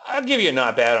I'll give you a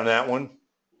not bad on that one.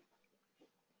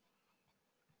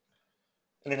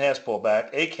 And it has pulled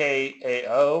back.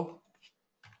 AKAO.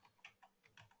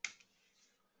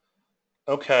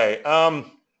 Okay.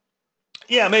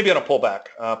 Yeah, maybe on a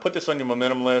pullback. Put this on your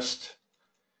momentum list.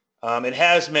 It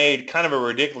has made kind of a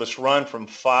ridiculous run from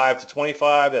 5 to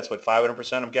 25. That's what,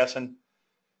 500%, I'm guessing.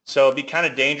 So it'd be kind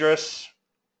of dangerous.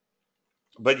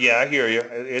 But yeah, I hear you.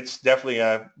 It's definitely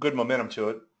a good momentum to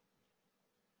it.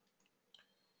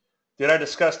 Did I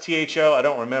discuss THO? I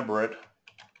don't remember it.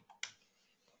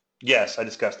 Yes, I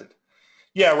discussed it.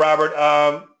 Yeah,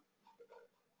 Robert,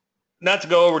 not to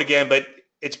go over it again, but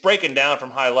it's breaking down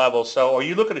from high levels. So are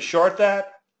you looking to short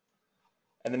that?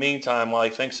 In the meantime, while he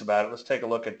thinks about it, let's take a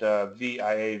look at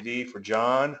VIAV for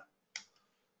John.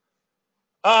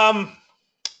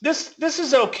 This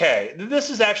is okay. This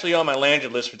is actually on my Landry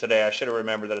list for today. I should have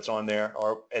remembered that it's on there,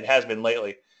 or it has been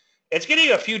lately. It's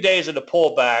getting a few days of the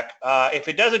pullback. If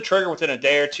it doesn't trigger within a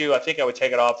day or two, I think I would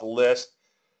take it off the list.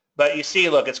 But you see,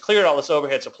 look, it's cleared all this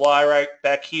overhead supply right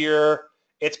back here.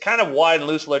 It's kind of wide and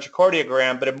loose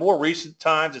electrocardiogram, but in more recent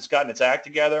times, it's gotten its act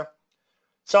together.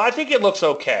 So I think it looks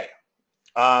okay.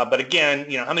 But again,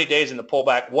 you know, how many days in the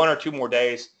pullback? 1 or 2 more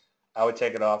days, I would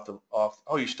take it off.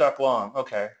 Oh, you stuck long.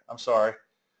 Okay, I'm sorry.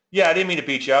 Yeah, I didn't mean to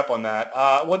beat you up on that.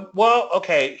 Well,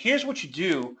 okay, here's what you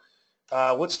do.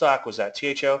 What stock was that?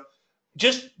 THO?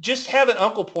 Just have an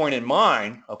uncle point in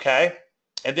mind, okay?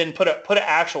 And then put an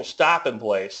actual stop in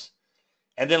place,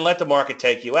 and then let the market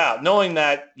take you out, knowing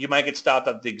that you might get stopped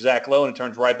at the exact low and it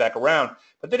turns right back around.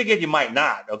 But then again, you might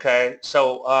not, okay?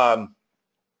 So,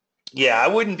 yeah, I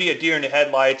wouldn't be a deer in the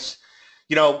headlights,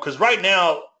 you know, because right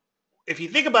now, if you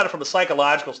think about it from a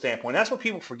psychological standpoint, that's what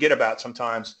people forget about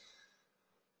sometimes.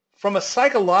 From a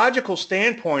psychological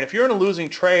standpoint, if you're in a losing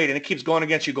trade and it keeps going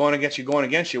against you, going against you, going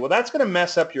against you, well, that's going to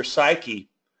mess up your psyche.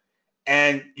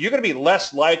 And you're going to be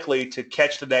less likely to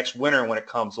catch the next winner when it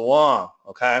comes along,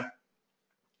 okay?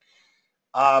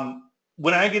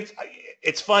 When I get,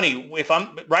 it's funny, if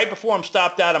I'm, right before I'm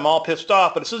stopped out, I'm all pissed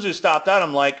off, but as soon as it's stopped out,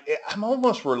 I'm like, I'm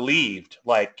almost relieved.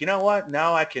 Like, you know what?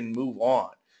 Now I can move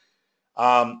on.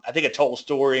 I think I told a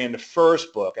story in the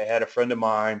first book. I had a friend of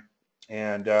mine,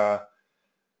 and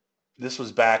this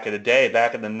was back in the day,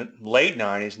 back in the late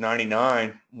 90s,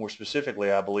 99 more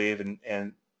specifically, I believe,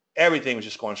 and everything was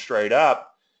just going straight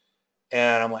up.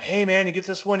 And I'm like, hey, man, you get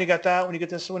this one, you got that one, you get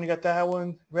this one, you got that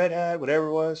one, red hat, whatever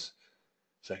it was.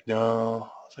 It's like, no.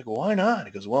 I was like, well, why not?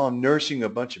 He goes, well, I'm nursing a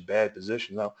bunch of bad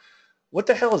positions. Now, what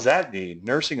the hell does that mean,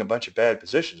 nursing a bunch of bad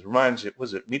positions? Reminds you,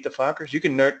 was it Meet the Fockers? You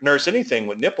can nurse anything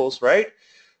with nipples, right?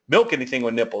 Milk anything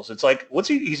with nipples. It's like, what's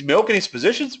he's milking his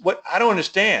positions? What? I don't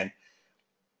understand.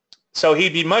 So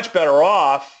he'd be much better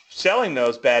off selling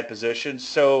those bad positions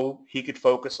so he could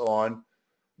focus on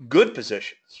good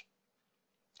positions.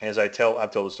 As I've told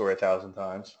the story 1,000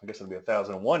 times. I guess it'll be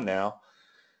 1,001 now.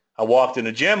 I walked in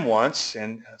a gym once,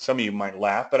 and some of you might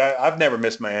laugh, but I've never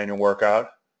missed my annual workout.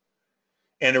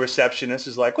 And the receptionist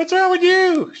is like, what's wrong with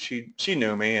you? She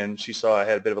knew me, and she saw I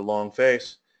had a bit of a long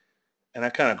face. And I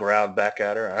kind of growled back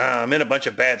at her, I'm in a bunch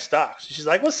of bad stocks. She's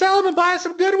like, well, sell them and buy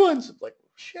some good ones. I'm like,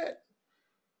 shit.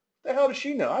 What the hell does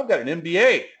she know? I've got an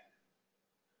MBA.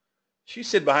 She's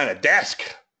sitting behind a desk,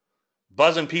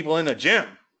 buzzing people in the gym.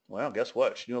 Well, guess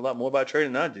what? She knew a lot more about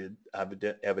trading than I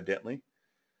did, evidently.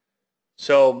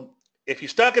 So if you're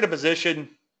stuck in a position,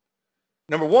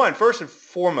 number one, first and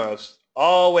foremost,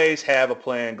 always have a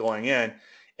plan going in,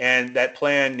 and that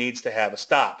plan needs to have a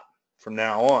stop from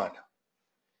now on.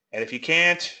 And if you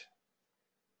can't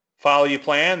follow your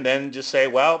plan, then just say,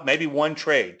 well, maybe one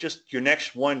trade, just your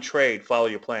next one trade, follow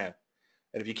your plan.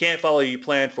 And if you can't follow your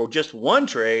plan for just one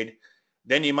trade,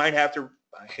 then you might have to,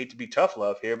 I hate to be tough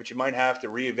love here, but you might have to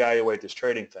reevaluate this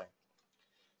trading thing.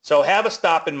 So have a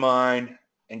stop in mind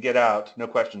and get out. No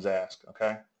questions asked,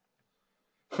 okay?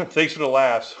 Thanks for the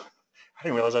laughs. I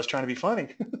didn't realize I was trying to be funny.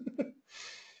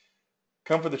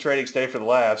 Come for the trading, stay for the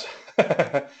laughs.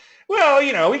 Well,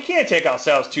 you know, we can't take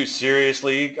ourselves too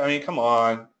seriously. I mean, come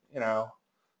on, you know,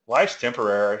 life's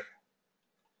temporary.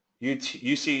 You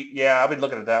see, yeah, I've been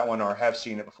looking at that one or have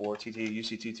seen it before,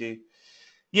 UCTT.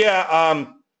 Yeah,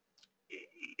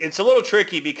 it's a little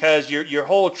tricky because your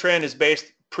whole trend is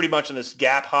based pretty much on this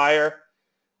gap higher.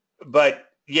 But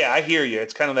yeah, I hear you.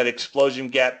 It's kind of that explosion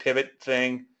gap pivot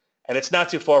thing, and it's not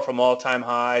too far from all-time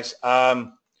highs.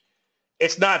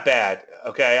 It's not bad,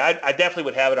 okay? I definitely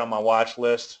would have it on my watch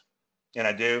list, and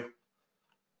I do.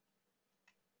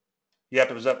 Yep,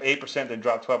 it was up 8%, then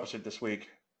dropped 12% this week.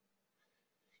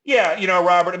 Yeah, you know,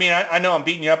 Robert, I mean, I know I'm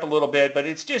beating you up a little bit, but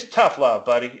it's just tough love,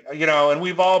 buddy. You know, and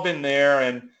we've all been there.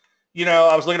 And, you know,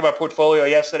 I was looking at my portfolio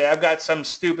yesterday. I've got some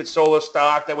stupid solar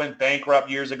stock that went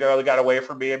bankrupt years ago that got away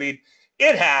from me. I mean,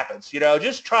 it happens, you know.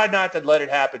 Just try not to let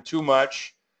it happen too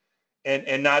much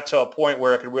and not to a point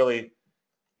where it could really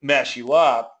mess you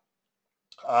up.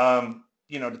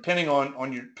 You know, depending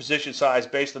on your position size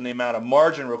based on the amount of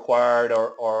margin required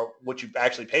or what you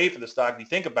actually pay for the stock, if you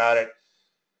think about it,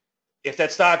 if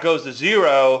that stock goes to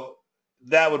zero,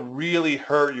 that would really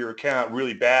hurt your account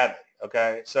really badly,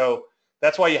 okay? So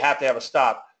that's why you have to have a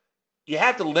stop. You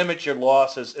have to limit your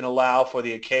losses and allow for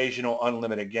the occasional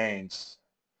unlimited gains,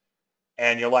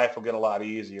 and your life will get a lot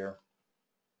easier.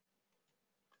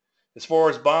 As far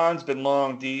as bonds, been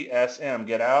long DSM,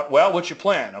 get out. Well, what's your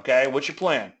plan, okay? What's your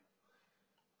plan?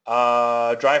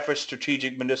 Dreyfus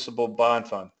Strategic Municipal Bond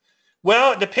Fund.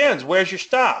 Well, it depends. Where's your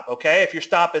stop, okay? If your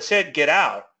stop is hit, get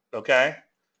out. Okay.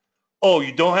 Oh,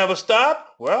 you don't have a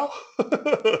stop? Well,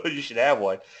 you should have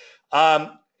one.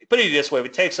 Put it this way: if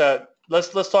it takes a let's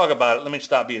talk about it. Let me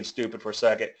stop being stupid for a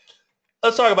second.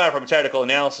 Let's talk about it from a technical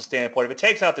analysis standpoint. If it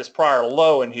takes out this prior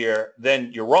low in here,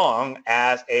 then you're wrong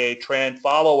as a trend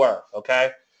follower.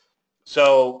 Okay.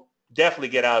 So definitely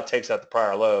get out if it takes out the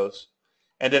prior lows,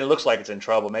 and then it looks like it's in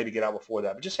trouble. Maybe get out before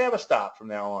that, but just have a stop from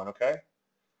now on. Okay.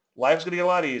 Life's gonna get a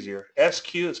lot easier.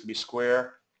 SQ, it's gonna be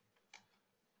square.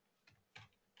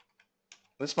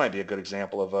 This might be a good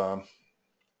example of,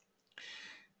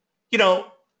 you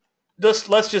know,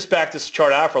 let's just back this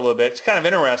chart out for a little bit. It's kind of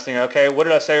interesting, okay? What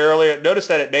did I say earlier? Notice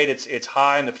that it made its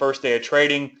high in the first day of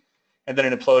trading, and then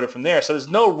it imploded from there. So there's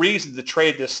no reason to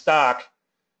trade this stock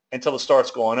until it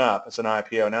starts going up. It's an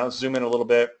IPO. Now let's zoom in a little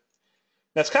bit.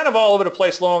 Now it's kind of all over the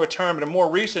place longer term, but in more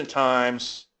recent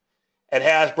times, it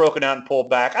has broken out and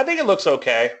pulled back. I think it looks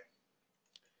okay.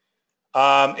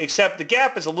 Except the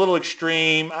gap is a little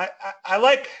extreme. I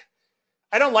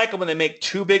don't like them when they make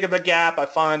too big of a gap. I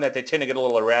find that they tend to get a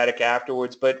little erratic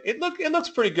afterwards, but it looks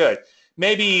pretty good.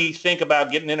 Maybe think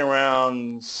about getting in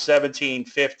around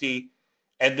 1750,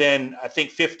 and then I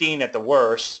think 15 at the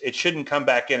worst. It shouldn't come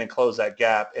back in and close that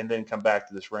gap and then come back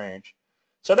to this range.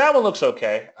 So that one looks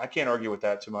okay. I can't argue with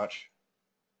that too much.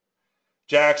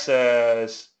 Jack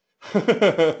says, "You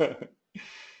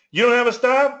don't have a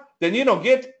stop? Then you don't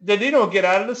get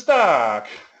out of the stock."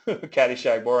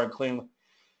 Caddyshack, borrowing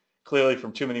clearly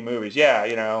from too many movies. Yeah,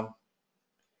 you know,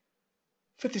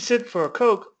 50 cents for a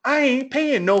Coke. I ain't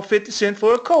paying no 50 cents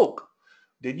for a Coke.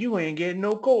 Then you ain't getting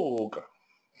no Coke.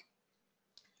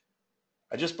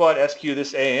 I just bought SQ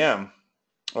this AM.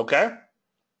 Okay.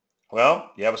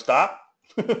 Well, you have a stop.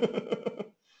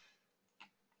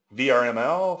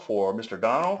 VRML for Mr.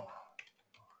 Donald.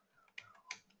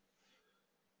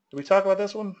 Did we talk about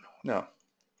this one? No.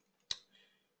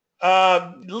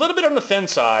 A little bit on the thin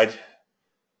side.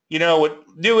 You know, with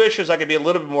new issues, I could be a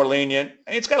little bit more lenient.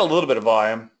 It's got a little bit of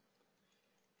volume.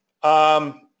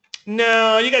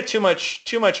 No, you got too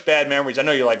much bad memories. I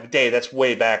know you're like, Dave, that's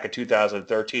way back in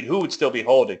 2013. Who would still be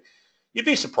holding? You'd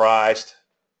be surprised.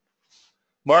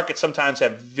 Markets sometimes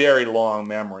have very long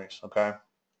memories, okay?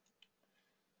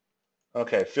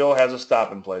 Okay, Phil has a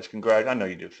stop in place. I know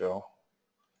you do, Phil.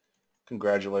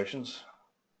 Congratulations.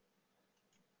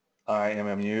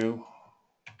 IMMU.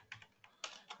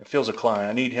 Phil's a client.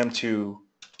 I need him to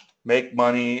make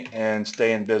money and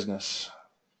stay in business.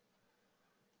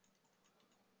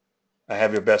 I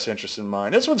have your best interest in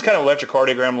mind. This one's kind of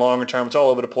electrocardiogram longer term. It's all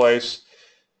over the place.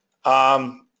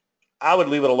 I would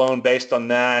leave it alone based on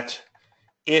that.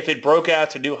 If it broke out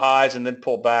to new highs and then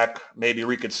pull back, maybe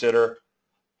reconsider.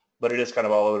 But it is kind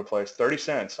of all over the place. 30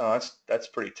 cents. Oh, that's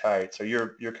pretty tight. So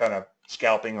you're kind of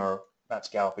scalping, or not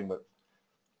scalping, but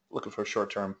looking for a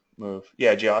short-term move.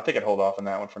 Yeah, Jill, I think I'd hold off on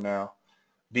that one for now.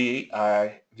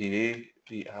 BIVV.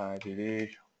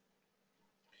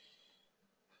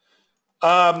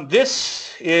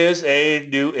 This is a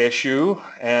new issue,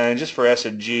 and just for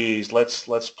S&Gs,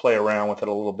 let's play around with it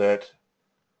a little bit.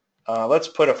 Let's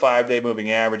put a 5-day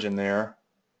moving average in there.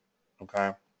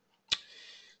 Okay.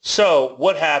 So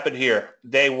what happened here?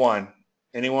 Day one.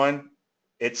 Anyone?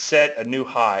 It set a new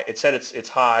high. It set its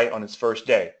high on its first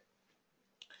day.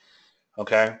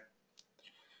 Okay.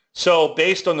 So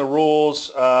based on the rules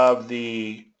of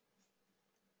the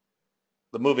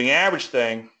moving average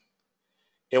thing,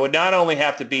 it would not only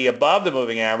have to be above the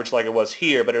moving average like it was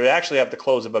here, but it would actually have to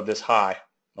close above this high.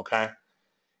 Okay.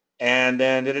 And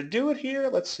then did it do it here?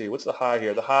 Let's see. What's the high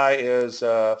here? The high is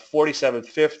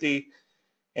 47.50.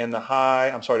 And the high,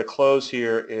 I'm sorry, the close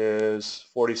here is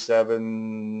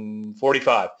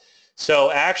 47.45. So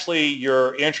actually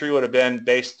your entry would have been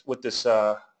based with this,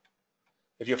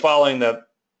 if you're following the,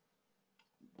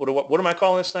 what am I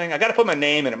calling this thing? I got to put my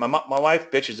name in it. My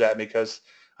wife bitches at me because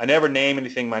I never name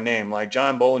anything my name. Like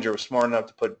John Bollinger was smart enough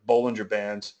to put Bollinger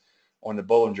Bands on the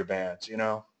Bollinger Bands, you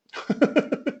know?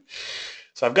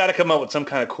 So I've got to come up with some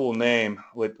kind of cool name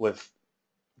with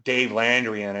Dave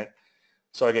Landry in it,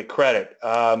 so I get credit.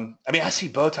 I mean, I see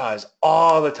bow ties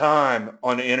all the time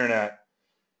on the internet,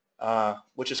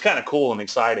 which is kind of cool and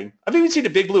exciting. I've even seen the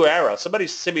big blue arrow. Somebody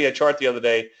sent me a chart the other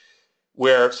day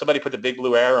where somebody put the big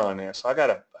blue arrow on there. So I've got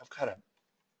to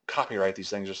copyright these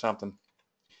things or something.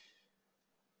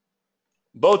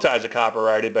 Bow ties are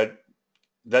copyrighted, but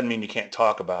doesn't mean you can't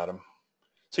talk about them.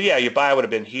 So yeah, your buy would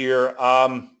have been here.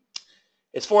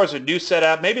 As far as a new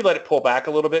setup, maybe let it pull back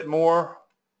a little bit more.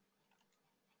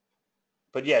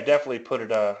 But yeah, definitely put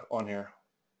it on here.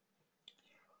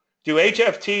 Do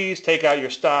HFTs take out your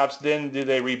stops? Then do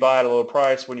they rebuy at a low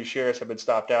price when your shares have been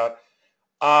stopped out?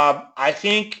 I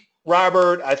think,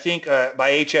 Robert, by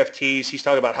HFTs, he's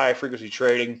talking about high frequency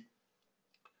trading.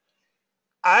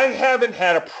 I haven't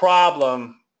had a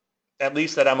problem, at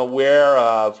least that I'm aware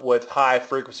of, with high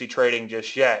frequency trading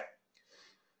just yet.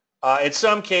 In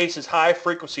some cases, high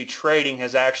frequency trading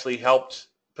has actually helped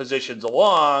positions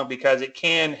along because it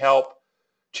can help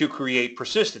to create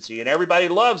persistency, and everybody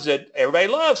loves it. Everybody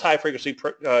loves high frequency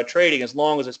trading as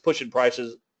long as it's pushing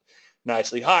prices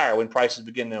nicely higher. When prices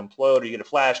begin to implode or you get a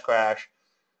flash crash,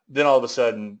 then all of a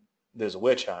sudden there's a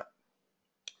witch hunt.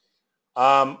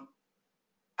 I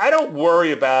don't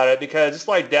worry about it because it's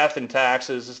like death and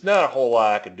taxes. There's not a whole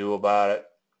lot I can do about it.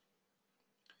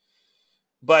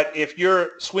 But if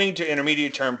you're swinging to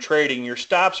intermediate term trading, your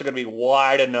stops are going to be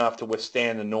wide enough to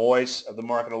withstand the noise of the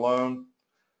market alone.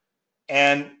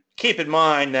 And keep in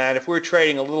mind that if we're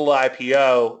trading a little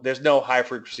IPO, there's no high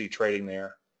frequency trading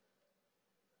there.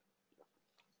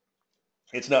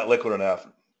 It's not liquid enough.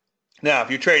 Now,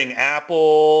 if you're trading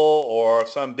Apple or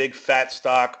some big fat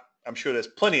stock, I'm sure there's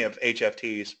plenty of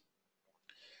HFTs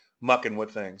mucking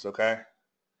with things, okay?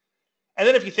 And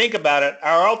then if you think about it,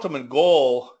 our ultimate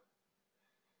goal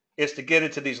is to get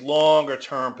into these longer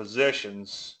term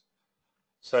positions,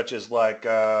 such as like,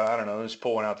 I don't know, just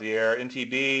pulling out the air,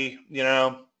 NTB, you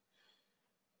know.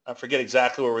 I forget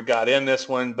exactly where we got in this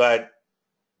one, but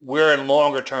we're in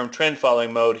longer term trend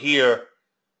following mode here.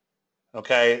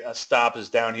 Okay, a stop is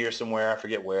down here somewhere. I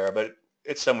forget where, but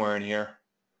it's somewhere in here.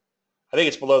 I think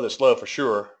it's below this low for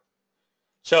sure.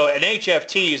 So an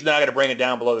HFT is not going to bring it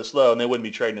down below this low, and they wouldn't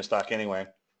be trading the stock anyway.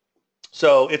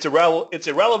 So it's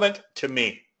irrelevant to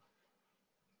me.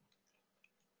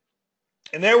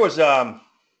 And there was, you know,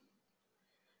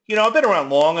 I've been around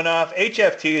long enough.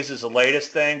 HFTs is the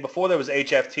latest thing. Before there was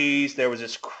HFTs, there was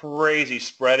this crazy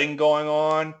spreading going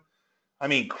on. I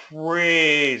mean,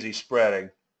 crazy spreading.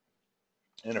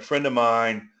 And a friend of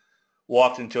mine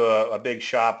walked into a big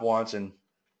shop once, and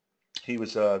he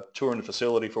was touring the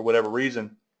facility for whatever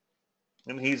reason.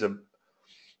 And he's a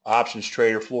options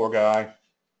trader, floor guy,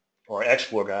 or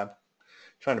ex-floor guy. I'm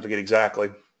trying to forget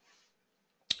exactly.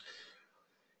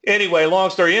 Anyway,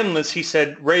 long story endless, he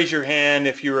said, raise your hand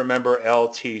if you remember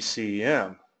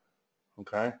LTCM.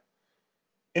 Okay.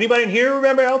 Anybody in here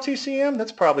remember LTCM?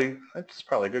 That's probably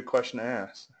a good question to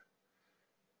ask.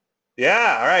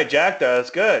 Yeah, all right, Jack does.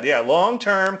 Good. Yeah,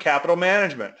 long-term capital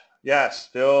management. Yes,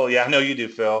 Phil. Yeah, I know you do,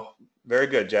 Phil. Very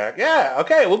good, Jack. Yeah,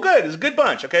 okay, well, good. It's a good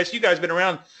bunch. Okay, so you guys have been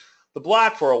around the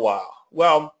block for a while.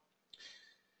 Well,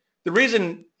 The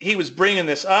reason he was bringing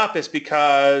this up is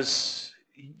because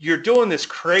you're doing this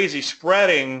crazy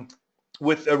spreading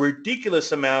with a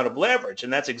ridiculous amount of leverage,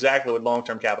 and that's exactly what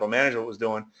long-term capital management was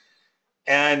doing.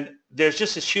 And there's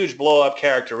just this huge blow-up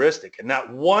characteristic, and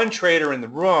not one trader in the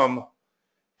room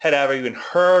had ever even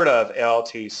heard of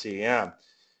LTCM.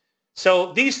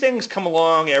 So these things come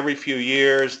along every few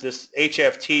years. This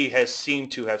HFT has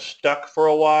seemed to have stuck for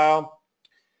a while.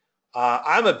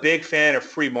 I'm a big fan of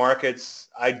free markets.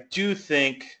 I do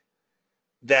think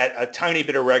that a tiny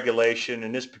bit of regulation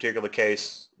in this particular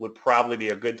case would probably be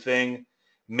a good thing.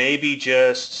 Maybe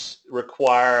just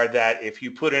require that if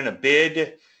you put in a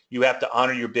bid, you have to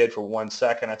honor your bid for 1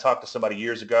 second. I talked to somebody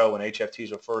years ago when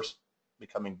HFTs were first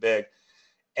becoming big,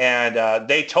 and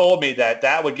they told me that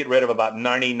that would get rid of about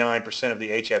 99% of the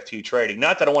HFT trading.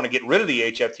 Not that I want to get rid of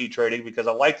the HFT trading because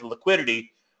I like the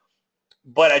liquidity,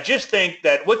 but I just think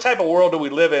that what type of world do we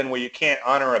live in where you can't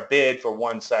honor a bid for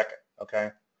 1 second,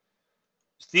 okay?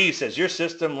 Steve says, your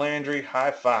system, Landry,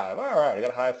 high five. All right, I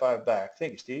got a high five back.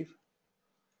 Thank you, Steve.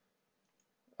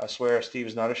 I swear Steve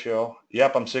is not a show.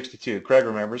 Yep, I'm 62. Craig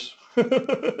remembers.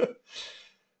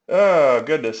 Oh,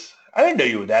 goodness. I didn't know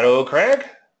you were that old, Craig.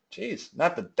 Jeez,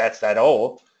 not that that's that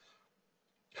old.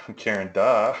 Karen,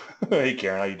 duh. Hey,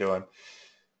 Karen, how you doing?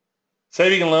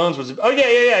 Saving and loans was, oh,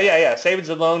 yeah. Savings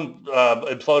and loan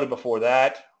imploded before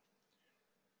that.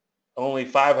 Only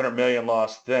 500 million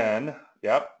lost then.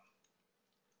 Yep.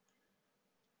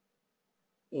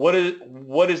 What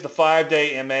is the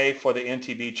 5-day MA for the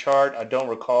NTB chart? I don't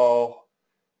recall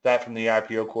that from the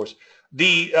IPO course.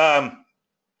 The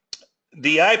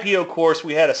IPO course,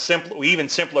 we had a even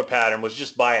simpler pattern, was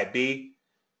just buy at B.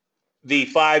 The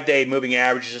 5-day moving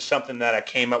average is something that I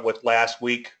came up with last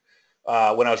week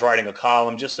when I was writing a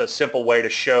column, just a simple way to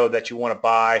show that you want to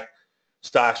buy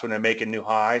stocks when they're making new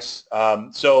highs.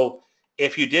 So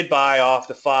if you did buy off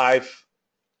the 5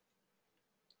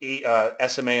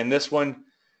 SMA in this one,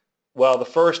 well, the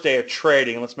first day of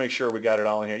trading, let's make sure we got it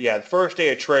all in here. Yeah, the first day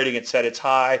of trading, it said it's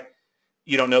high.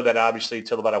 You don't know that obviously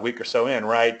until about a week or so in,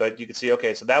 right? But you can see,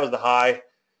 okay, so that was the high.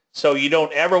 So you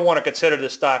don't ever want to consider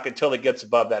this stock until it gets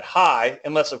above that high,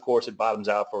 unless, of course, it bottoms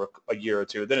out for a year or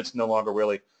two. Then it's no longer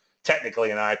really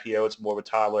technically an IPO. It's more of a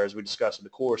toddler, as we discussed in the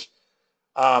course.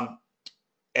 And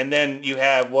then you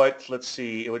have what, let's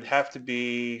see, it would have to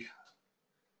be,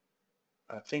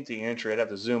 I think the entry, I'd have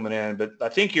to zoom it in, but I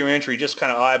think your entry just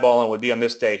kind of eyeballing would be on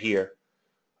this day here,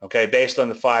 okay, based on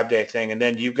the 5-day thing. And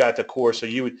then you've got the course, so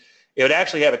it would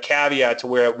actually have a caveat to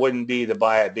where it wouldn't be the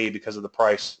buy at B because of the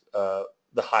price, the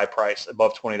high price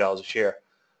above $20 a share.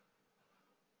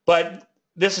 But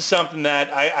this is something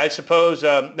that I suppose,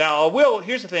 now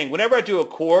here's the thing, whenever I do a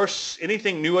course,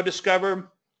 anything new I discover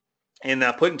and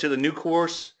put into the new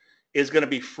course is going to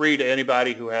be free to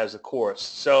anybody who has a course.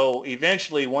 So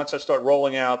eventually, once I start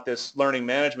rolling out this learning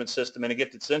management system and I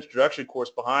get this introduction course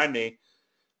behind me,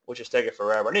 which is taking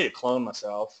forever, I need to clone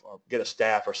myself or get a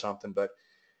staff or something, but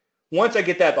once I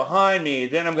get that behind me,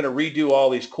 then I'm going to redo all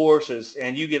these courses,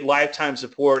 and you get lifetime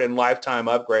support and lifetime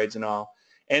upgrades and all,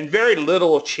 and very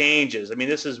little changes. I mean,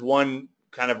 this is one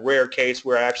kind of rare case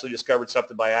where I actually discovered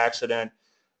something by accident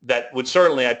that would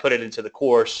certainly, I'd put it into the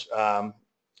course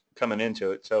coming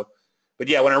into it. So, but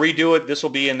yeah, when I redo it, this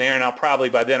will be in there, and I'll probably,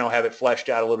 by then, I'll have it fleshed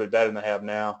out a little bit better than I have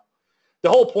now. The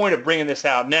whole point of bringing this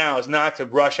out now is not to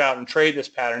rush out and trade this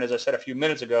pattern, as I said a few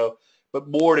minutes ago, but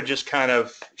more to just kind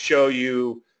of show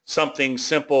you something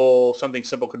simple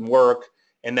can work,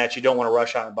 and that you don't want to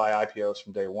rush out and buy IPOs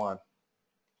from day one.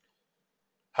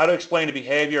 How to explain the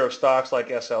behavior of stocks like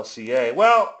SLCA?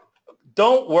 Well,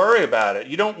 don't worry about it.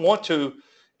 You don't want to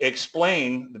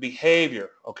explain the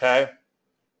behavior, okay?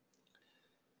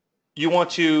 You want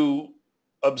to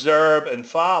observe and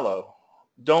follow.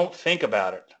 Don't think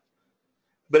about it.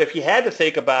 But if you had to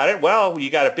think about it, well, you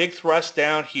got a big thrust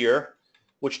down here,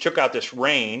 which took out this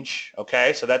range,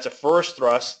 okay? So that's a first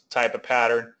thrust type of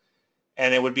pattern,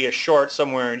 and it would be a short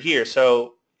somewhere in here.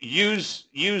 So use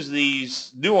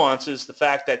these nuances, the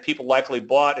fact that people likely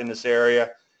bought in this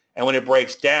area, and when it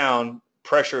breaks down,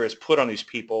 pressure is put on these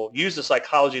people. Use the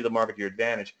psychology of the market to your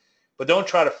advantage, but don't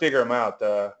try to figure them out,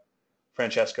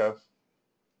 Francesco.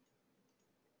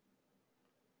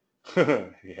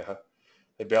 Yeah,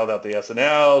 they bailed out the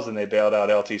S&Ls, and they bailed out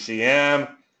LTCM.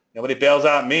 Nobody bails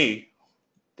out me.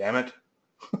 Damn it.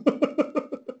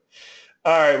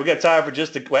 All right, we got time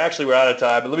for well, actually, we're out of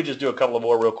time, but let me just do a couple of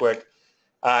more real quick.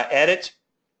 Edit.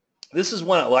 This is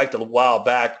one I liked a while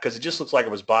back because it just looks like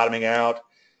it was bottoming out.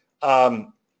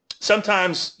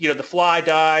 Sometimes, you know, the fly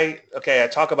die. Okay, I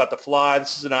talk about the fly.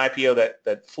 This is an IPO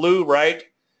that flew, right?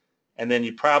 And then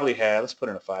you probably have, let's put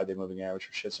in a 5-day moving average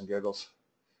for shits and giggles.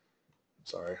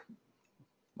 Sorry.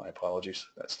 My apologies.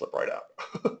 That slipped right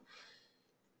out.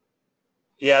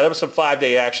 Yeah, there was some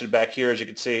 5-day action back here, as you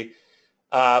can see.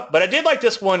 But I did like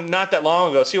this one not that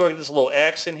long ago. See where I get this little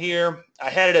X in here? I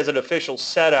had it as an official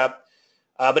setup,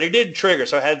 but it didn't trigger,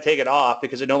 so I had to take it off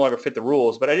because it no longer fit the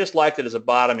rules. But I just liked it as a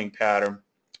bottoming pattern.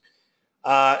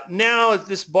 Now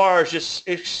this bar is just,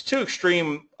 it's too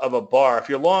extreme of a bar. If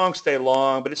you're long, stay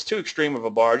long, but it's too extreme of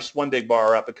a bar, just one big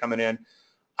bar up and coming in.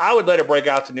 I would let it break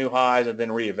out to new highs and then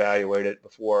reevaluate it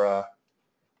before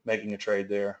making a trade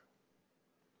there.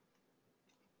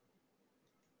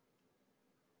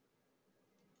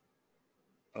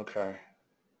 Okay.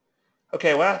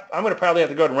 Okay, well, I'm going to probably have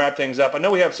to go ahead and wrap things up. I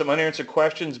know we have some unanswered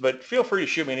questions, but feel free to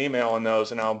shoot me an email on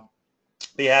those, and I'll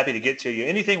be happy to get to you.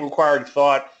 Anything required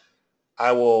thought,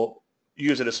 I will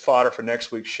use it as fodder for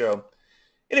next week's show.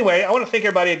 Anyway, I want to thank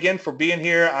everybody again for being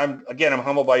here. I'm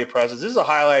humbled by your presence. This is a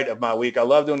highlight of my week. I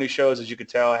love doing these shows, as you can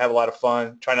tell. I have a lot of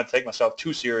fun. Try not to take myself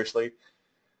too seriously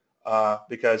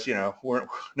because, you know,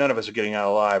 none of us are getting out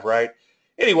alive, right?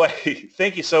 Anyway,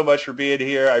 thank you so much for being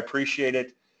here. I appreciate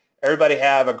it. Everybody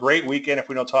have a great weekend if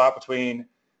we don't talk between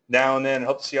now and then.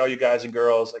 Hope to see all you guys and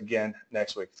girls again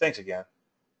next week. Thanks again.